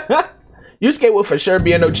 Yusuke would for sure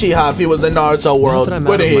be an Uchiha if he was in Naruto Now world. that I'm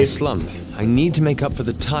out Wouldn't of my he? slump, I need to make up for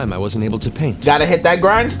the time I wasn't able to paint. Gotta hit that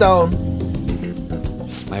grindstone.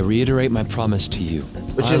 I reiterate my promise to you.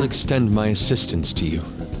 But I'll you- extend my assistance to you,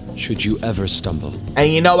 should you ever stumble.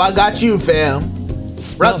 And you know I got you, fam.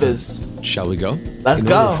 Brothers. Shall we go? Let's In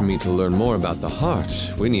go. order for me to learn more about the heart,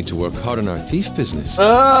 we need to work hard on our thief business.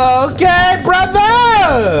 Okay,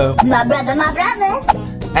 brother. My brother, my brother.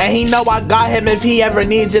 And he know I got him if he ever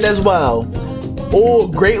needs it as well. Oh,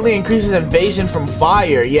 greatly increases invasion from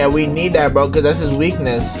fire. Yeah, we need that, bro, because that's his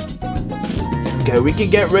weakness. Okay, we can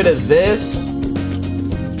get rid of this.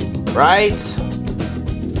 Right?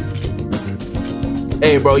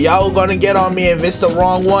 Hey, bro, y'all gonna get on me if it's the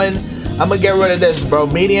wrong one. I'm gonna get rid of this, bro.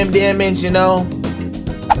 Medium damage, you know?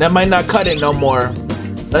 That might not cut it no more.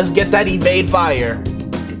 Let's get that evade fire.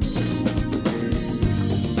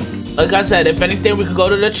 Like I said, if anything, we could go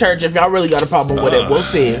to the church. If y'all really got a problem with it, we'll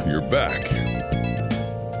see. You're back.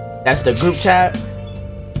 That's the group chat.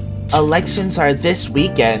 Elections are this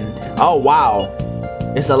weekend. Oh, wow.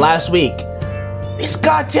 It's the last week. These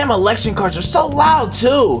goddamn election cards are so loud,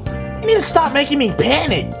 too. You need to stop making me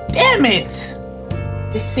panic. Damn it.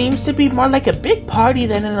 It seems to be more like a big party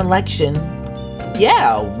than an election.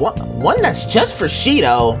 Yeah, one that's just for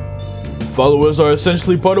Shido. Followers are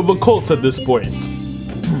essentially part of a cult at this point.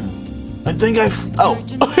 I think oh.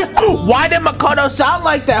 Why did Makoto sound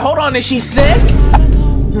like that? Hold on, is she sick?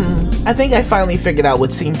 I think I finally figured out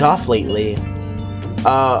what seemed off lately.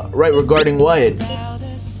 Right, regarding what?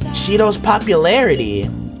 Shido's popularity.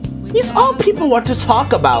 He's all people want to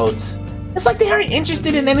talk about. It's like they aren't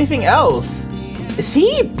interested in anything else. Is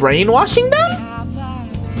he brainwashing them?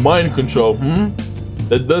 Mind control,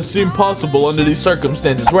 That does seem possible under these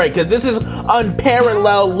circumstances. Right, because this is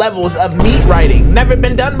unparalleled levels of meat writing. Never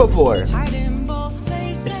been done before.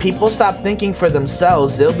 If people stop thinking for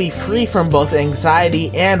themselves, they'll be free from both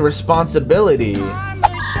anxiety and responsibility.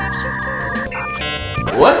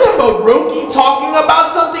 Wasn't Baruki talking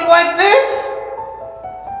about something like this?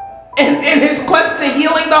 In his quest to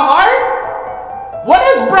healing the heart? What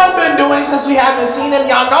has bro been doing since we haven't seen him?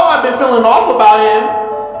 Y'all know I've been feeling off about him.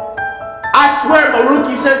 I swear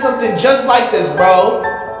Maruki said something just like this, bro.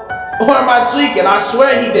 Or am I tweaking? I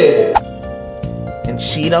swear he did. And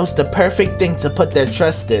Shido's the perfect thing to put their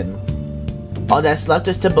trust in. All that's left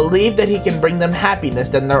is to believe that he can bring them happiness,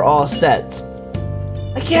 then they're all set.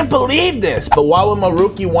 I can't believe this, but why would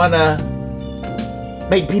Maruki wanna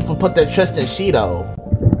make people put their trust in Shido?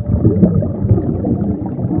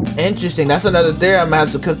 Interesting, that's another theory I'm gonna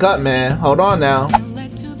have to cook up, man. Hold on now.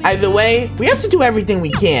 Either way, we have to do everything we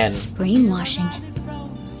can. Brainwashing.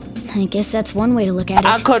 I guess that's one way to look at it.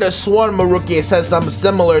 I could have sworn Maruki said something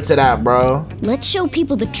similar to that, bro. Let's show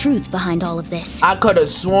people the truth behind all of this. I could have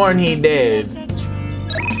sworn he did.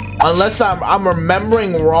 Unless I'm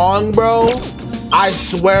remembering wrong, bro. I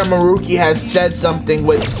swear Maruki has said something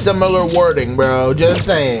with similar wording, bro. Just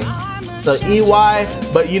saying. So EY,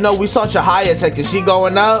 but you know, we saw Chihaya tech. Is she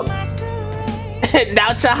going up?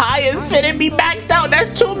 Now Chihaya's finna be maxed out. That's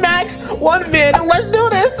 2 max, 1 vid. Let's do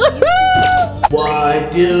this.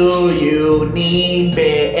 What do you need,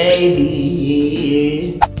 baby?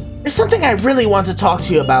 There's something I really want to talk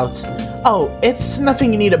to you about. Oh, it's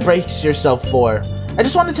nothing you need to brace yourself for. I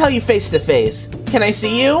just want to tell you face to face. Can I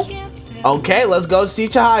see you? Okay, let's go see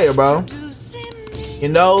Chihaya, bro. You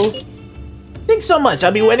know, thanks so much.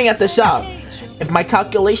 I'll be waiting at the shop. If my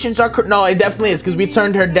calculations are correct, no, it definitely is, because we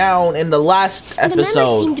turned her down in the last episode. The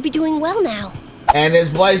members seem to be doing well now. And his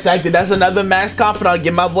voice acting, that's another max confidant.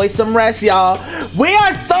 Give my voice some rest, y'all. We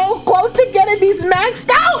are so close to getting these maxed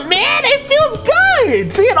out, man. It feels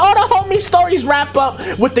good. Seeing all the homie stories wrap up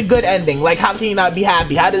with the good ending. Like, how can you not be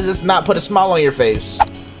happy? How does this not put a smile on your face?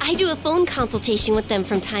 I do a phone consultation with them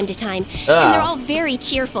from time to time, and they're all very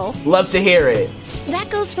cheerful. Love to hear it. That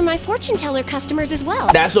goes for my fortune teller customers as well.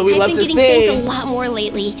 That's what we love to see. I've been getting thanked a lot more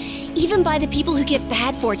lately, even by the people who get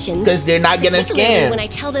bad fortunes. Because they're not getting scammed. When I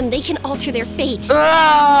tell them they can alter their fate.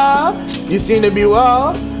 You seem to be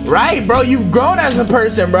well. Right, bro. You've grown as a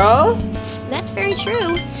person, bro. That's very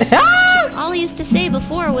true. All I used to say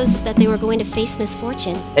before was that they were going to face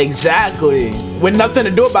misfortune. Exactly. With nothing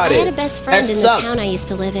to do about it. I had a best friend in the town I used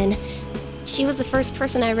to live in. She was the first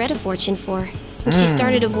person I read a fortune for. When she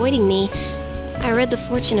started avoiding me, I read the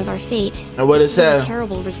fortune of our fate. And what it said? It was a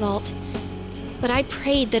terrible result. But I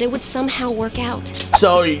prayed that it would somehow work out.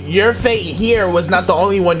 So your fate here was not the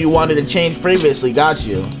only one you wanted to change previously. Got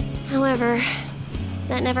you. However,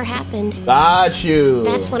 that never happened. Got you.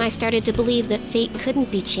 That's when I started to believe that fate couldn't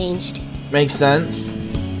be changed. Makes sense.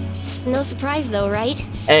 No surprise though, right?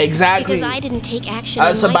 Exactly. Because I didn't take action I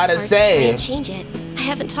was on my about to part say. try and change it. I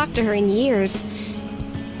haven't talked to her in years.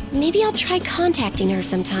 Maybe I'll try contacting her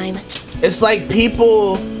sometime. It's like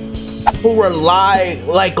people who rely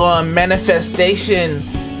like on manifestation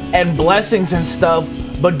and blessings and stuff,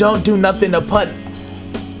 but don't do nothing to put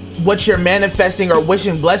what you're manifesting or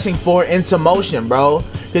wishing blessing for into motion, bro.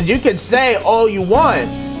 Because you can say all you want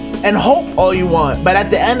and hope all you want, but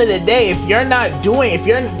at the end of the day, if you're not doing,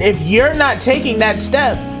 if you're not taking that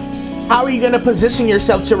step, how are you going to position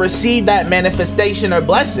yourself to receive that manifestation or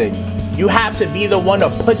blessing? You have to be the one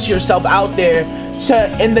to put yourself out there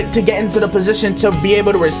to get into the position to be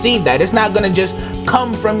able to receive that. It's not gonna just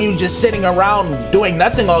come from you just sitting around doing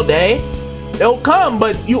nothing all day. It'll come,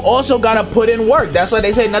 but you also gotta put in work. That's why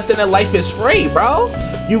they say nothing in life is free, bro.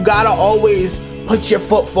 You gotta always put your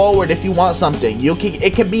foot forward if you want something.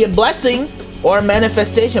 It can be a blessing or a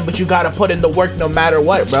manifestation, but you gotta put in the work no matter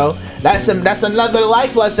what, bro. That's another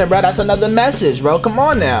life lesson, bro. That's another message, bro. Come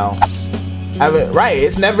on now. Right,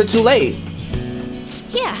 it's never too late.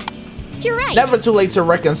 Yeah, you're right. Never too late to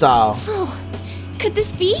reconcile. Oh, could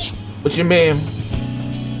this be? What you mean?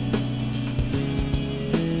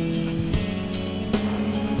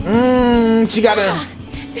 She gotta...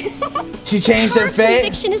 She changed her fate?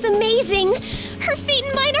 Conviction is amazing. Her fate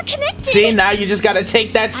and mine are connected. See, now you just gotta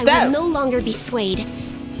take that step. I will no longer be swayed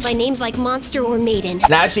by names like monster or maiden.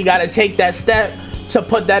 Now she gotta take that step to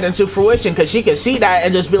put that into fruition, because she can see that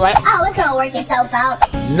and just be like, oh, it's gonna work itself out.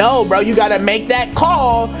 No, bro, you gotta make that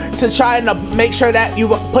call to try and make sure that you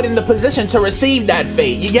put in the position to receive that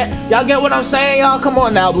fate. Y'all get what I'm saying, y'all? Come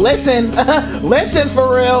on now, listen. Listen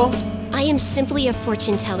for real. I am simply a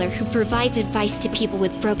fortune teller who provides advice to people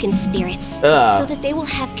with broken spirits so that they will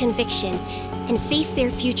have conviction and face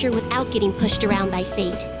their future without getting pushed around by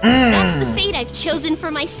fate. That's the fate I've chosen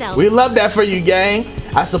for myself. We love that for you, gang.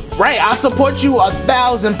 I support you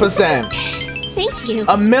 1,000%. Thank you.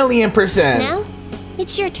 1,000,000%. Now,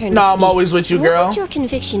 it's your turn. No, to I'm speak. always with you, girl. What would your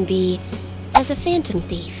conviction be as a phantom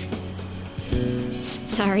thief?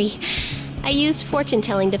 Sorry, I used fortune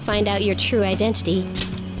telling to find out your true identity.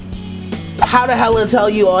 How the hell did it tell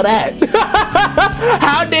you all that?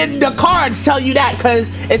 How did the cards tell you that? Because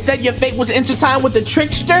it said your fate was intertwined with the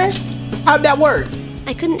trickster? How'd that work?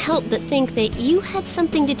 I couldn't help but think that you had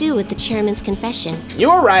something to do with the chairman's confession. You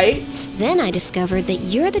were right. Then I discovered that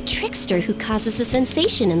you're the trickster who causes a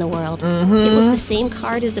sensation in the world. It was the same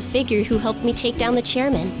card as the figure who helped me take down the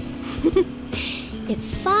chairman. It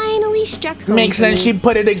finally struck home. Makes sense. She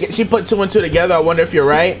put two and two together. I wonder if you're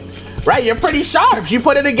right. Right, you're pretty sharp. You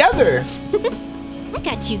put it together. I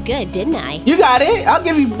got you good, didn't I? You got it. I'll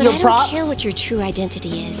give you but your I props. don't care what your true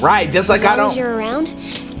identity is. Right, just like I don't. As long as you're around,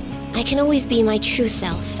 I can always be my true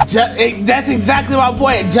self. That's exactly my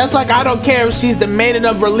point. Just like I don't care if she's the Maiden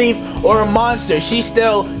of Relief or a monster, she's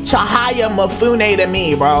still Chihaya Mifune to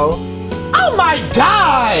me, bro. Oh my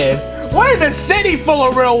god! We're in a city full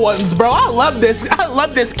of real ones, bro. I love this. I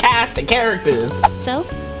love this cast of characters. So,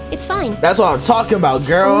 it's fine. That's what I'm talking about,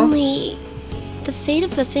 girl. Only the fate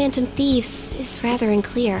of the Phantom Thieves is rather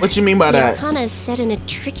unclear. What you mean by that? The Arcana is set in a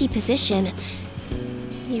tricky position.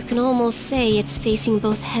 You can almost say it's facing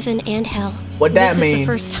both heaven and hell. What that mean? This is the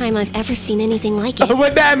first time I've ever seen anything like it.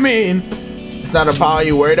 What that mean? It's not a power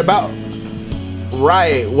you worried about?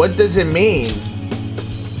 Right, what does it mean?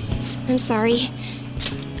 I'm sorry.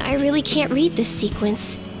 I really can't read this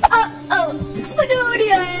sequence.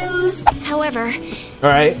 Studios! However,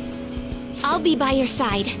 Alright. I'll be by your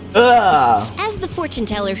side. As the fortune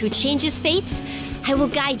teller who changes fates, I will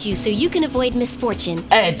guide you so you can avoid misfortune.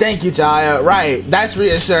 Hey, thank you, Jaya. Right, that's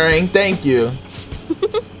reassuring. Thank you.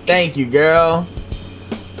 Thank you, girl.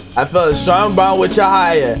 I feel a strong bond with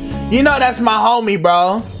Jaya. You know that's my homie,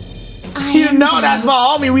 bro. You know that's my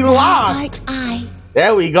homie. We locked.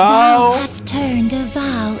 There we go. Has turned a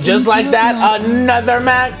vow. Just like that, another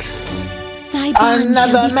max. Thy bond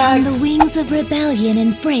Another shall become max. the wings of rebellion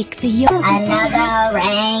and break the yoke. Another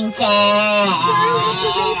rank 10.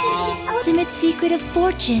 Ultimate secret of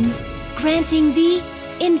fortune, granting thee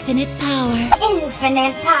infinite power.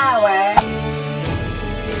 Infinite power.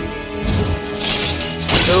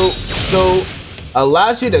 So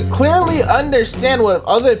allows you to clearly understand what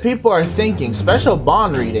other people are thinking. Special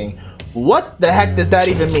bond reading. What the heck does that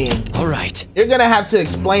even mean? All right. You're gonna have to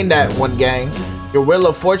explain that one, gang. Your Wheel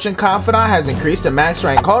of Fortune confidant has increased to max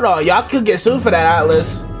rank. Hold on, y'all could get sued for that,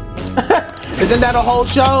 Atlas. Isn't that a whole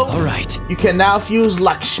show? All right. You can now fuse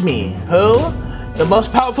Lakshmi. Who? The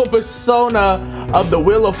most powerful persona of the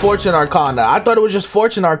Wheel of Fortune Arcana. I thought it was just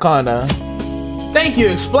Fortune Arcana. Thank you,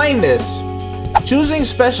 explain this. Choosing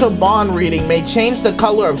special bond reading may change the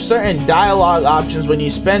color of certain dialogue options when you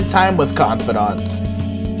spend time with confidants.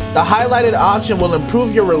 The highlighted option will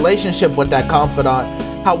improve your relationship with that confidant.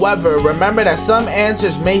 However, remember that some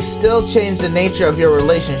answers may still change the nature of your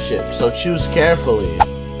relationship, so choose carefully.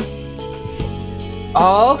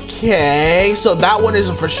 Okay, so that one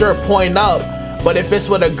isn't for sure point up, but if it's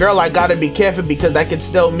with a girl, I gotta be careful because that could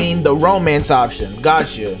still mean the romance option.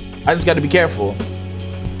 Got you. I just gotta be careful.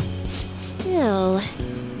 Still,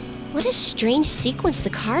 What a strange sequence the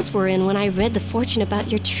cards were in when I read the fortune about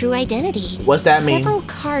your true identity. What's that mean? Several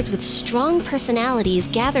cards with strong personalities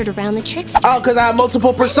gathered around the trickster. Oh, because I have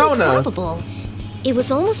multiple personas. Improbable. It was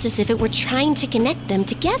almost as if it were trying to connect them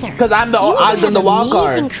together. Because I'm the wild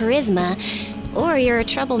card. Amazing charisma, or you're a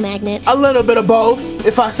trouble magnet. A little bit of both,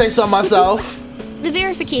 if I say so myself. The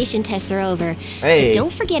verification tests are over. Hey. But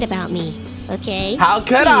don't forget about me, okay? How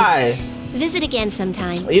could I? Visit again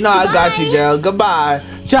sometime. You know, Goodbye. I got you, girl. Goodbye.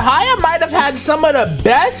 Chihaya might have had some of the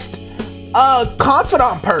best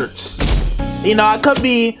confidant perks. You know, I could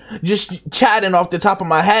be just chatting off the top of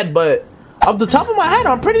my head, but off the top of my head,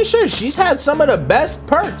 I'm pretty sure she's had some of the best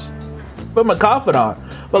perks from a confidant.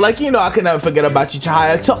 But like, you know, I can never forget about you,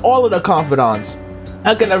 Chihaya. To all of the confidants,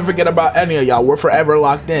 I can never forget about any of y'all. We're forever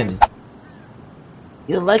locked in.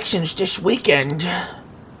 The election's this weekend.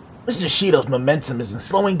 Mr. Shido's momentum isn't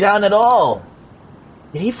slowing down at all.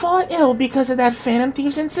 Did he fall ill because of that Phantom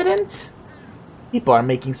Thieves incident? People are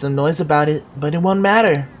making some noise about it, but it won't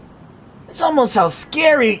matter. It's almost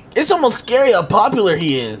scary how popular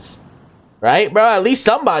he is. Right, bro? At least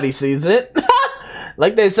somebody sees it.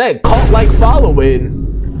 Like they said, cult-like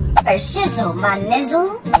following. A shizzle, my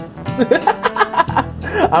nizzle.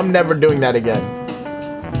 I'm never doing that again.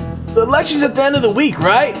 The election's at the end of the week,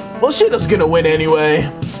 right? Well, Shido's gonna win anyway.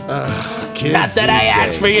 Not that I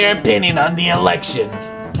asked for your opinion on the election.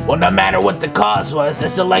 Well, no matter what the cause was,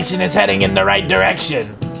 this election is heading in the right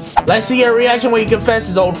direction. Let's see your reaction when you confess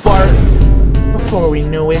his old fart. Before we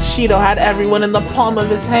knew it, Shido had everyone in the palm of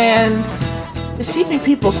his hand. Deceiving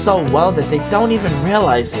people so well that they don't even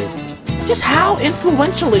realize it. Just how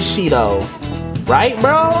influential is Shido? Right,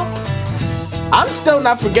 bro? I'm still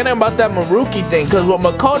not forgetting about that Maruki thing, because what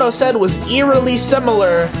Makoto said was eerily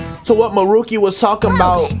similar to what Maruki was talking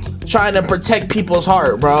about, trying to protect people's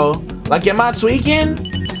heart, bro. Like, am I tweaking?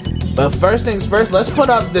 But first things first, let's put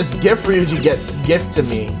up this gift Ryuji gift to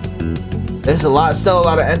me. There's still a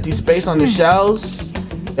lot of empty space on the shelves.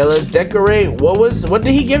 Yeah, let's decorate. What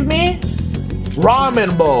did he give me?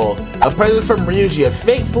 Ramen bowl. A present from Ryuji, a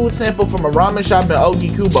fake food sample from a ramen shop in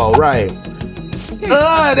Ogikubo, right?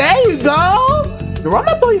 There you go. The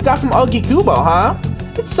ramen bowl you got from Ogikubo, huh?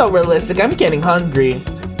 It's so realistic. I'm getting hungry.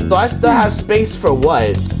 So I still have space for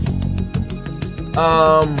what?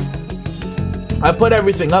 I put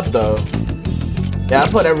everything up though. Yeah, I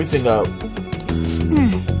put everything up.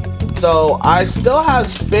 So I still have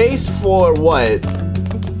space for what?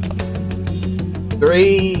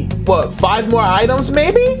 5 more items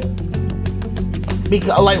maybe?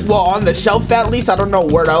 Because like, well, on the shelf at least. I don't know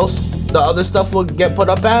where else the other stuff will get put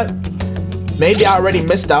up at. Maybe I already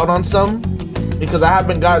missed out on some because I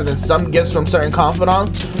haven't gotten some gifts from certain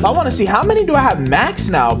confidants. I want to see how many do I have max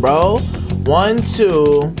now, bro? 1,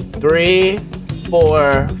 2, 3,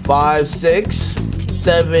 4, 5, 6,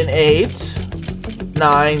 7, 8,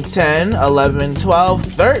 9, 10, 11, 12,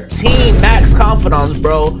 13 max confidants,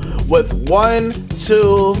 bro. With 1,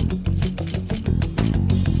 2,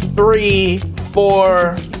 3,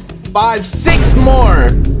 4, 5, 6 more.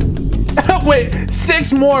 Wait,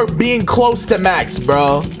 6 more being close to max,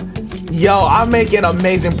 bro. Yo, I'm making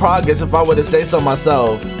amazing progress if I were to say so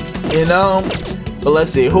myself. You know? But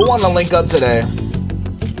let's see. Who want to link up today?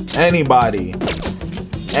 Anybody.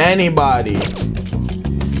 Anybody.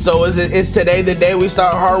 So is today the day we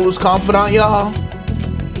start Haru's confidant, y'all?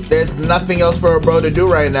 There's nothing else for a bro to do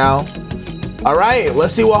right now. Alright,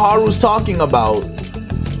 let's see what Haru's talking about.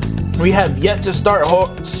 We have yet to start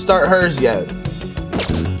hers yet.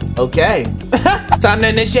 Okay. Time to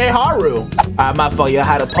initiate Haru. Alright, my fault. You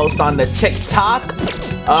had to post on the TikTok.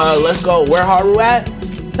 Let's go. Where Haru at?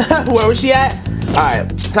 Where was she at?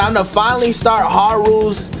 Alright, time to finally start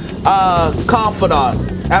Haru's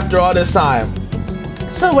confidant after all this time.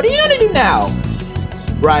 So what are you gonna do now?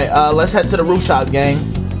 Right, let's head to the rooftop, gang.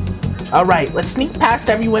 Alright, let's sneak past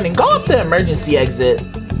everyone and go up the emergency exit.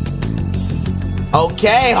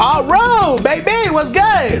 Okay, Haru, baby, what's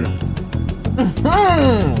good?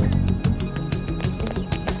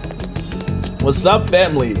 What's up,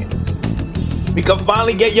 family? We can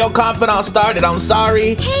finally get your confidant started. I'm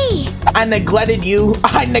sorry. Hey! I neglected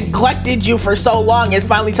you for so long. It's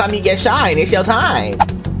finally time you get shine. It's your time.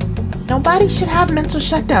 Nobody should have mental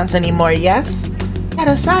shutdowns anymore, yes? That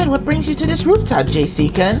aside, what brings you to this rooftop,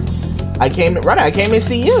 JC-kun? I came to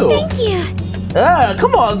see you. Thank you.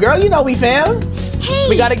 Come on, girl. You know we fam. Hey!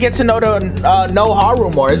 We gotta get to know Haru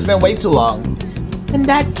more. It's been way too long. In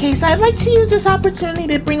that case, I'd like to use this opportunity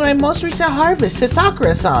to bring my most recent harvest to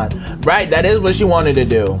Sakura-san. Right, that is what she wanted to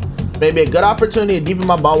do. Maybe a good opportunity to deepen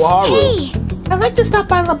my bond with Haru. Hey! I'd like to stop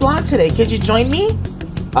by LeBlanc today. Could you join me?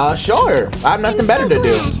 Sure. I have nothing better to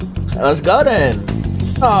do. Let's go then.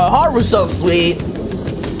 Oh, Haru's so sweet.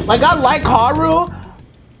 Like, I like Haru.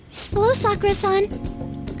 Hello,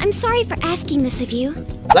 Sakura-san. I'm sorry for asking this of you.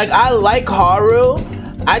 Like, I like Haru.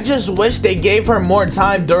 I just wish they gave her more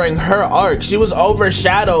time during her arc. She was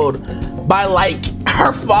overshadowed by, like,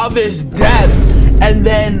 her father's death. And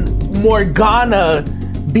then Morgana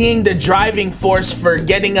being the driving force for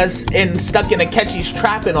getting us stuck in Akechi's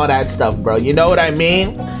trap and all that stuff, bro. You know what I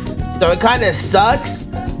mean? So it kind of sucks.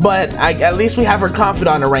 But at least we have her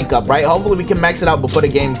confidant to rank up, right? Hopefully we can max it out before the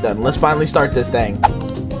game's done. Let's finally start this thing.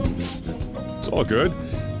 It's all good.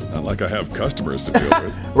 Not like I have customers to deal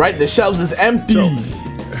with. Right, the shelves is empty. So,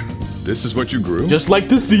 this is what you grew? Just like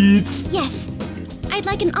the seeds. Yes. I'd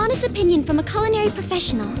like an honest opinion from a culinary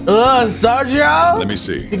professional. Sergio? Let me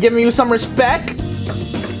see. You giving you some respect?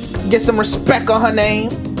 Get some respect on her name.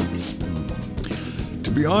 To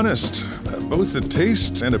be honest, both the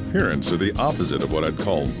taste and appearance are the opposite of what I'd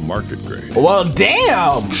call market grade. Well,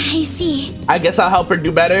 damn! I see. I guess I'll help her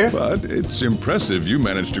do better. But it's impressive you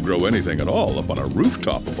managed to grow anything at all up on a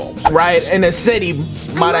rooftop of all places. Right, in the city,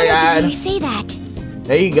 might I add. I wanted to hear you say that.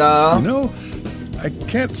 There you go. You know, I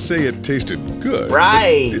can't say it tasted good.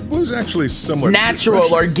 Right. It was actually somewhat natural,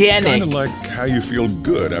 refreshing. organic. Kind of like how you feel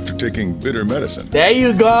good after taking bitter medicine. There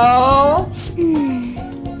you go.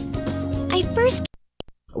 I first...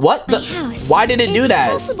 What the? House. Why did it do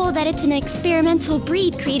that? It's possible that it's an experimental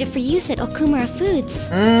breed created for use at Okumura Foods.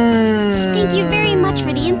 Thank you very much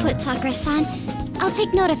for the input, Sakura-san. I'll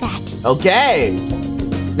take note of that. Okay.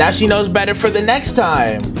 Now she knows better for the next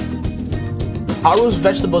time. Haru's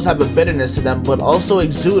vegetables have a bitterness to them, but also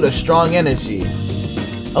exude a strong energy.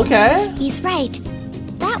 Okay. He's right.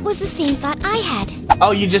 That was the same thought I had.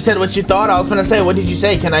 Oh, you just said what you thought? I was gonna say, what did you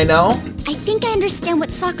say? Can I know? I think I understand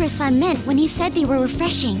what Sakura-san meant when he said they were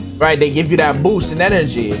refreshing. Right, they give you that boost in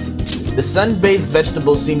energy. The sun-bathed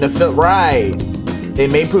vegetables seem to fit right. They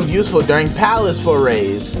may prove useful during palace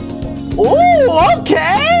forays. Ooh,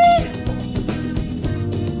 okay!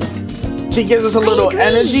 She gives us a little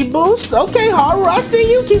energy boost. Okay, Haru, I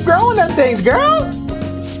see you. Keep growing them things, girl.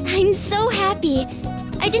 I'm so happy.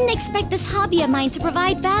 I didn't expect this hobby of mine to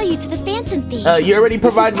provide value to the Phantom Thieves. You already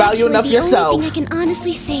provide value enough yourself. Only thing I can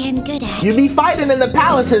honestly say I'm good at. You be fighting in the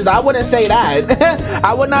palaces. I wouldn't say that.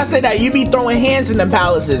 I would not say that. You be throwing hands in the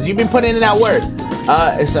palaces. You been putting in that work.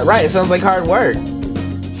 It's right. It sounds like hard work.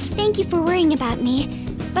 Thank you for worrying about me,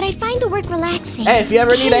 but I find the work relaxing. Hey, if you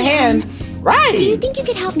ever need a hand, right? Do you think you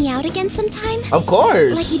could help me out again sometime? Of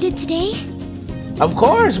course. Like you did today? Of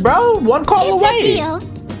course, bro. One call away. It's a deal.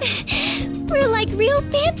 We're like real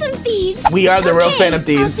Phantom Thieves. We are the real Phantom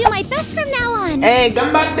Thieves. I'll do my best from now on. Hey,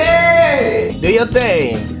 gambate! Do your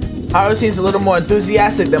thing. Haru seems a little more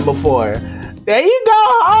enthusiastic than before. There you go,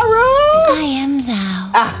 Haru! I am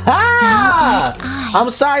thou. Aha! Thou art I.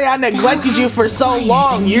 I'm sorry I neglected you for so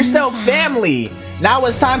long. You're still family. Now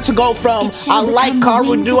it's time to go from I like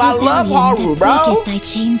Haru to I love Haru, bro. Thy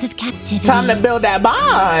chains of captivity. Time to build that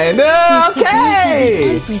bond.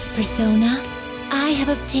 Okay. Empress persona. I have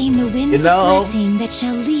obtained the winds of blessing that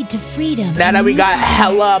shall lead to freedom. Now that we got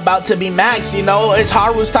Hella about to be maxed, you know, it's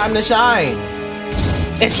Haru's time to shine.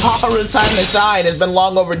 It's Haru's time to shine. It's been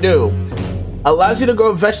long overdue. Allows you to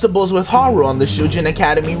grow vegetables with Haru on the Shujin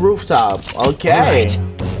Academy rooftop. Okay,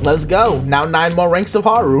 let's go. Now 9 more ranks of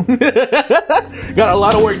Haru. Got a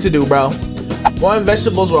lot of work to do, bro. Growing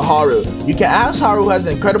vegetables with Haru. You can ask Haru, who has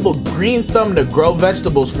an incredible green thumb, to grow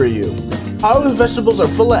vegetables for you. Haru's vegetables are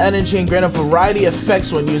full of energy and grant a variety of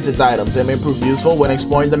effects when used as items. They may prove useful when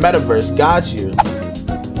exploring the metaverse. Got you.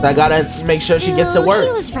 I gotta make sure she gets to work. He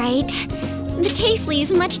was right. The taste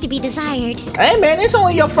leaves much to be desired. Hey man, it's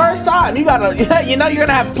only your first time. You gotta, you know you're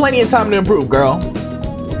gonna have plenty of time to improve, girl.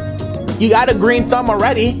 You got a green thumb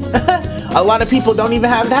already. A lot of people don't even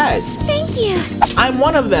have that. Thank you. I'm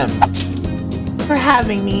one of them. For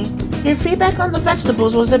having me. Your feedback on the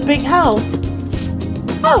vegetables was a big help.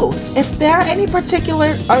 Oh, if there are any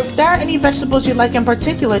vegetables you'd like in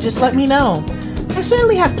particular, just let me know. I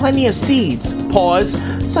certainly have plenty of seeds. Pause.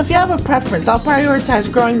 So if you have a preference, I'll prioritize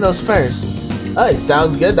growing those first. Oh, it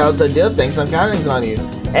sounds good. That was a deal. Thanks, I'm counting on you.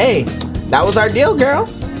 Hey, that was our deal, girl.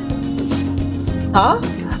 Huh?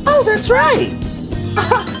 Oh, that's right.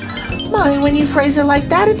 My, when you phrase it like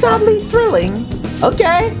that, it's oddly thrilling.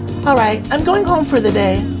 Okay. All right, I'm going home for the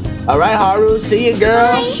day. All right, Haru. See you,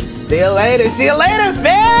 girl. Bye. See you later. See you later,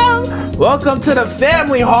 fam. Welcome to the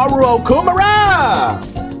family, Haru Okumura.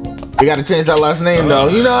 We gotta change that last name, though.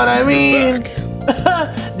 You know what I mean?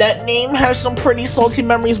 That name has some pretty salty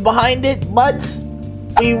memories behind it, but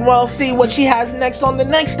we will see what she has next on the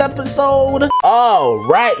next episode. All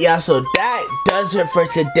right, yeah, so that does it for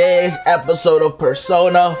today's episode of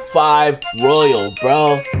Persona 5 Royal,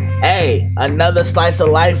 bro. Hey, another slice of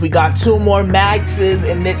life. We got 2 more maxes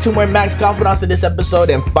and then 2 more max confidants in this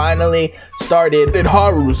episode, and finally started in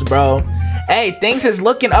Haru's, bro. Hey, things is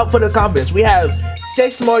looking up for the confidence. We have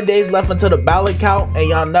 6 more days left until the ballot count, and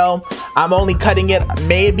y'all know I'm only cutting it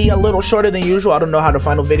maybe a little shorter than usual. I don't know how the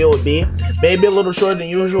final video would be. Maybe a little shorter than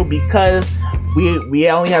usual because we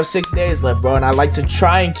only have 6 days left, bro, and I like to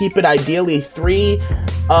try and keep it ideally 3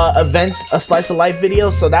 events a slice of life video,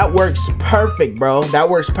 so that works perfect, bro. That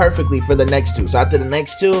works perfectly for the next 2. So after the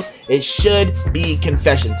next 2, it should be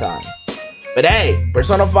confession time. But hey,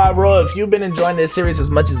 Persona 5 Royal, if you've been enjoying this series as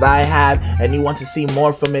much as I have and you want to see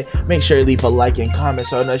more from it, make sure you leave a like and comment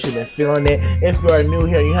so I know you've been feeling it. If you are new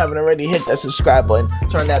here and you haven't already, hit that subscribe button,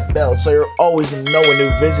 turn that bell so you're always knowing when new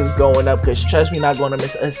videos going up, because trust me, not going to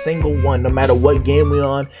miss a single one no matter what game we're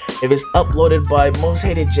on. If it's uploaded by Most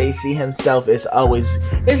Hated JC himself,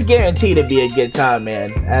 it's guaranteed to be a good time,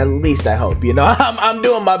 man. At least I hope, you know. I'm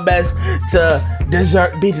doing my best to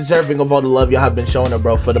be deserving of all the love y'all have been showing it,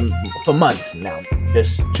 bro, for months now.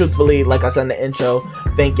 Just truthfully, like I said in the intro,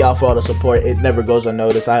 thank y'all for all the support. It never goes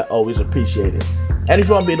unnoticed. I always appreciate it. And if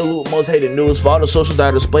you want to be the most hated news for all the socials that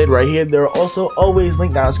are displayed right here, there are also always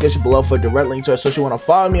linked down in the description below for a direct link to a social you want to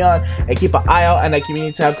follow me on, and keep an eye out on that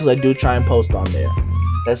community tab because I do try and post on there.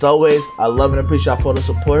 As always, I love and appreciate y'all for the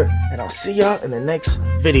support, and I'll see y'all in the next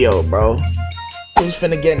video, bro. Who's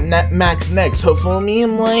finna get max next? Hopefully me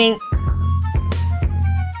and Link.